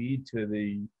that lead to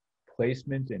the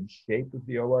placement and shape of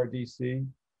the ORDC,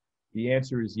 the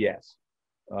answer is yes.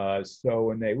 So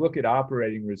when they look at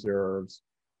operating reserves,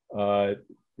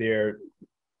 the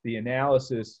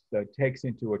analysis takes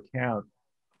into account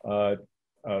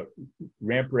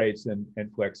ramp rates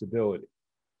and flexibility.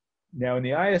 Now, in the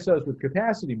ISOs with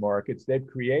capacity markets, they've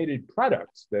created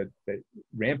products that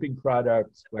ramping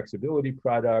products, flexibility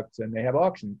products, and they have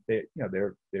auctions. They're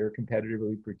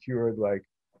competitively procured like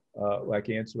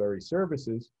ancillary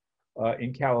services.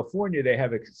 In California, they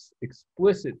have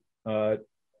explicit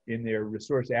in their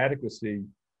resource adequacy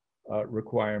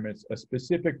requirements a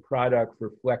specific product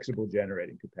for flexible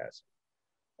generating capacity,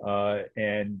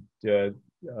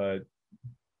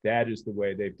 that is the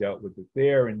way they've dealt with it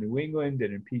there. In New England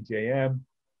and in PJM,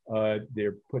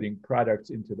 they're putting products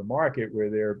into the market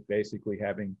where they're basically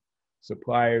having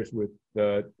suppliers with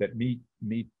that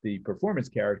meet the performance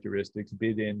characteristics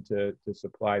bid in to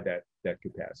supply that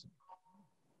capacity.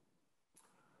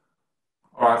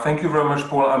 All right, thank you very much,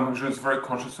 Paul. I'm just very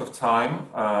conscious of time,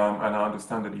 and I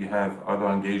understand that you have other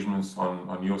engagements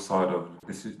on your side of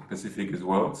the Pacific as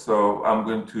well. So I'm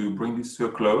going to bring this to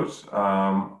a close.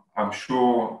 I'm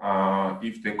sure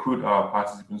if they could, our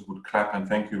participants would clap and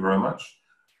thank you very much.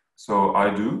 So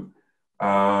I do.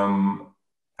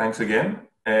 Thanks again.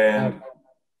 And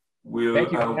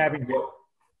thank you for having me.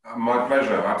 My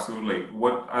pleasure, absolutely.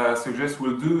 What I suggest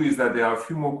we'll do is that there are a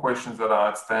few more questions that are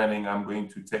outstanding. I'm going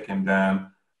to take them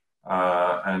down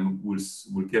and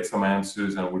we'll get some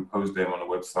answers and we'll post them on the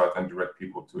website and direct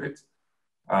people to it.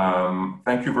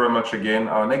 Thank you very much again.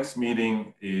 Our next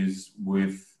meeting is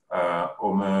with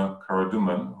Omer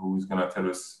Karaduman, who's going to tell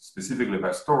us specifically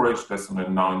about storage. That's on the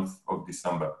 9th of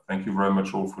December. Thank you very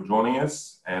much all for joining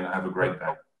us and have a great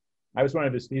day. I was one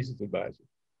of his thesis advisors.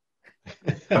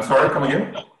 I'm sorry, come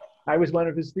again? I was one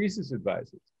of his thesis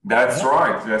advisors. That's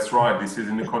right. That's right. This is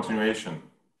in the continuation.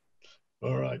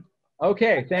 All right.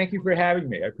 Okay. Thank you for having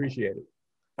me. I appreciate it.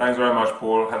 Thanks very much,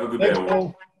 Paul. Have a good day.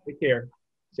 Paul. Take care.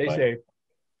 Stay Bye. safe.